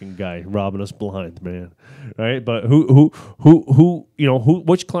 Fucking guy robbing us blind, man. Right? But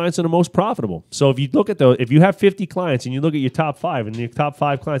which clients are the most profitable? So if you look at if you have 50 clients and you look at your top 5, and your top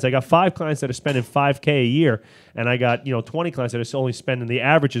 5 clients, I got 5 clients that are spending $5K a year, and I got 20 clients that are only spending, the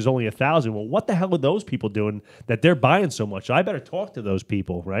average is only $1,000. Well, what the hell are those people doing that they're buying so much? I better talk to those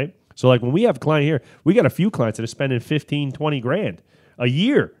people, right? So like when we have a client here, we got a few clients that are spending 15, 20 grand a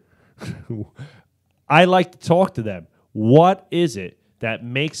year. I like to talk to them. What is it that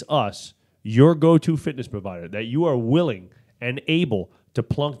makes us your go-to fitness provider, that you are willing and able to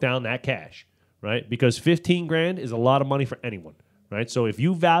plunk down that cash, right? Because 15 grand is a lot of money for anyone, right? So if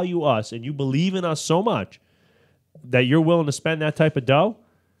you value us and you believe in us so much that you're willing to spend that type of dough,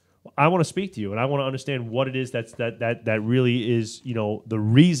 I want to speak to you, and I want to understand what it is that really is, the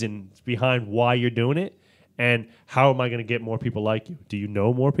reason behind why you're doing it, and how am I going to get more people like you? Do you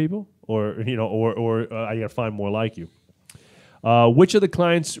know more people, or I got to find more like you? Which of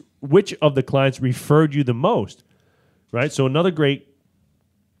the clients referred you the most, right? So another great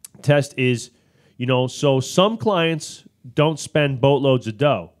test is, so some clients don't spend boatloads of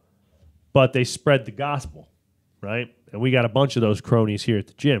dough, but they spread the gospel, right? And we got a bunch of those cronies here at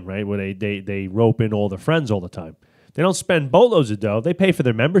the gym, right, where they rope in all their friends all the time. They don't spend boatloads of dough. They pay for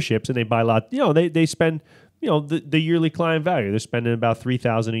their memberships and they buy a lot. They spend, the yearly client value. They're spending about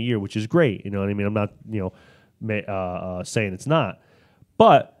 $3,000 a year, which is great. You know what I mean? I'm not, saying it's not.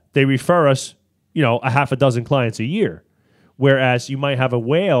 But they refer us, a half a dozen clients a year. Whereas you might have a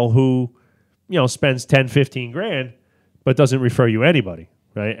whale who, spends 10, 15 grand, but doesn't refer you anybody.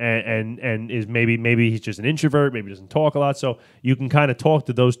 Right. And is maybe he's just an introvert, maybe doesn't talk a lot. So you can kind of talk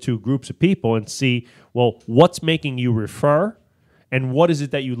to those two groups of people and see, well, what's making you refer and what is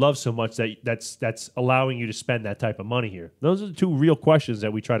it that you love so much that's allowing you to spend that type of money here? Those are the two real questions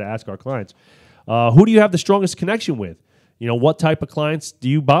that we try to ask our clients. Who do you have the strongest connection with? What type of clients do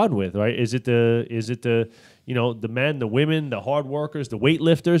you bond with, right? Is it the the men, the women, the hard workers, the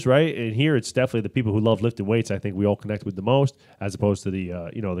weightlifters, right? And here it's definitely the people who love lifting weights. I think we all connect with the most, as opposed to the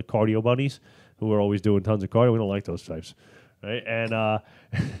the cardio bunnies who are always doing tons of cardio. We don't like those types, right? And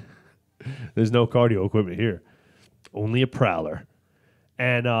there's no cardio equipment here, only a prowler.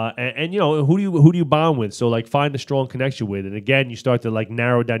 And who do you bond with? So like find a strong connection with. And again, you start to like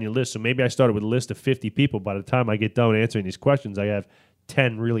narrow down your list. So maybe I started with a list of 50 people. By the time I get done answering these questions, I have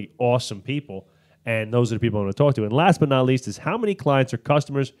 10 really awesome people. And those are the people I want to talk to. And last but not least is how many clients or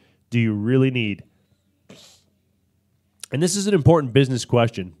customers do you really need? And this is an important business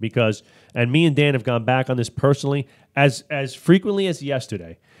question because, and me and Dan have gone back on this personally as frequently as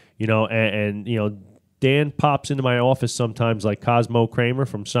yesterday, Dan pops into my office sometimes like Cosmo Kramer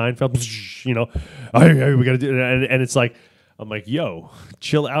from Seinfeld, hey, we got to do it. And it's like, I'm like, yo,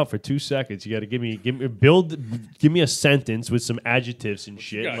 chill out for 2 seconds. You got to give me a sentence with some adjectives and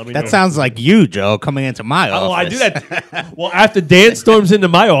shit. Let me that know. Sounds like you, Joe, coming into my office. Oh, I do that. Well, after Dan storms into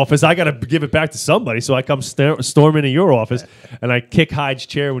my office, I got to give it back to somebody. So I come storm into your office, and I kick Hyde's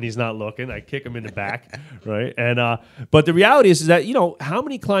chair when he's not looking. I kick him in the back, right? And but the reality is that how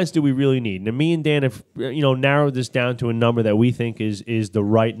many clients do we really need? And me and Dan have narrowed this down to a number that we think is the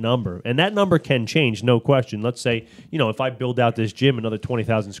right number, and that number can change, no question. Let's say if I build out this gym another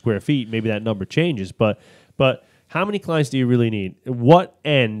 20,000 square feet, maybe that number changes. But how many clients do you really need? What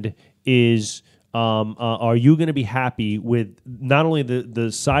end is are you going to be happy with not only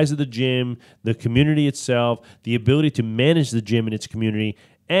the size of the gym, the community itself, the ability to manage the gym and its community,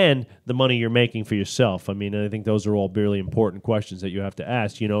 and the money you're making for yourself? I mean, I think those are all really important questions that you have to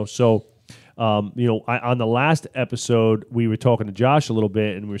ask. So. On the last episode, we were talking to Josh a little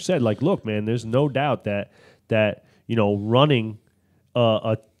bit, and we said, like, look, man, there's no doubt that running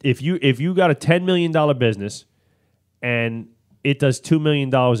if you got a $10 million business and it does $2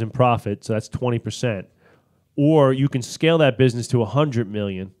 million in profit, so that's 20%, or you can scale that business to $100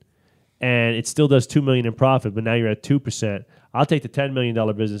 million and it still does $2 million in profit, but now you're at 2%. I'll take the $10 million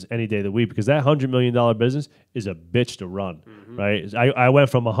business any day of the week because that $100 million business is a bitch to run, right? I went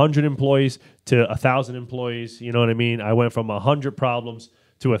from 100 employees to 1,000 employees, you know what I mean? I went from 100 problems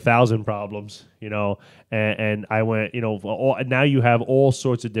to 1,000 problems, and I went, now you have all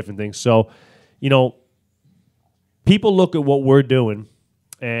sorts of different things. So, people look at what we're doing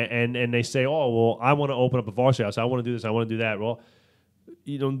and they say, oh, well, I want to open up a varsity house. I want to do this. I want to do that. Well,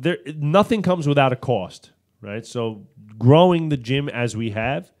 nothing comes without a cost, right? So growing the gym as we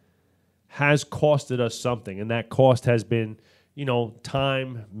have has costed us something, and that cost has been,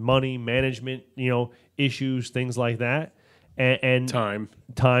 time, money, management, issues, things like that. And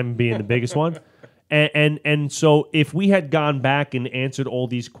time being the biggest one. And so if we had gone back and answered all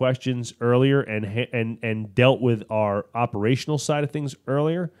these questions earlier and dealt with our operational side of things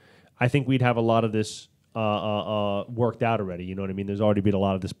earlier, I think we'd have a lot of this worked out already. You know what I mean? There's already been a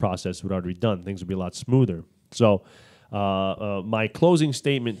lot of this process would already done. Things would be a lot smoother. So my closing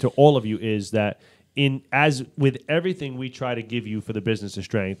statement to all of you is that as with everything we try to give you for the Business of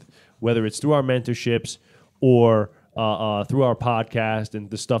Strength, whether it's through our mentorships or through our podcast and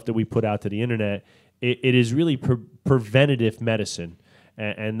the stuff that we put out to the internet, it is really preventative medicine.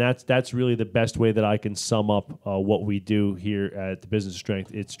 And that's really the best way that I can sum up what we do here at the Business of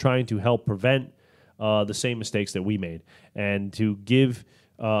Strength. It's trying to help prevent the same mistakes that we made and to give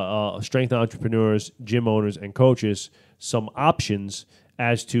strength entrepreneurs, gym owners, and coaches some options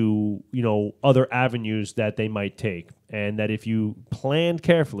as to other avenues that they might take. And that if you plan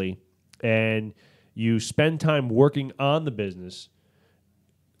carefully and you spend time working on the business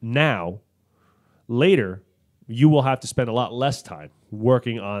now, later, you will have to spend a lot less time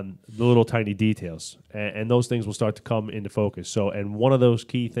working on the little tiny details. And those things will start to come into focus. So, and one of those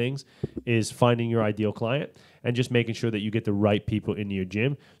key things is finding your ideal client and just making sure that you get the right people into your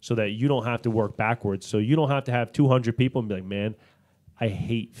gym so that you don't have to work backwards. So you don't have to have 200 people and be like, man, I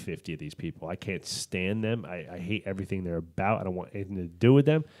hate 50 of these people. I can't stand them. I hate everything they're about. I don't want anything to do with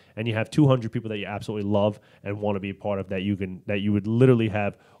them. And you have 200 people that you absolutely love and want to be a part of that you would literally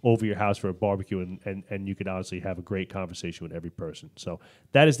have over your house for a barbecue, and you could honestly have a great conversation with every person. So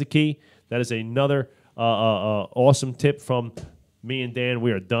that is the key. That is another awesome tip from me and Dan.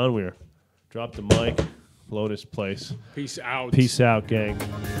 We are done. We are drop the mic, blow this place. Peace out. Peace out, gang.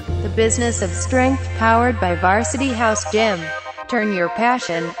 The business of strength powered by Varsity House Gym. Turn your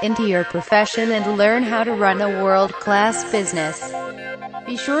passion into your profession and learn how to run a world-class business.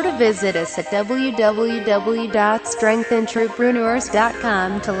 Be sure to visit us at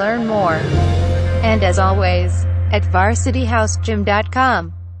www.strengthentrepreneurs.com to learn more. And as always, at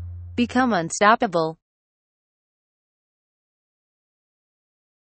varsityhousegym.com. Become unstoppable.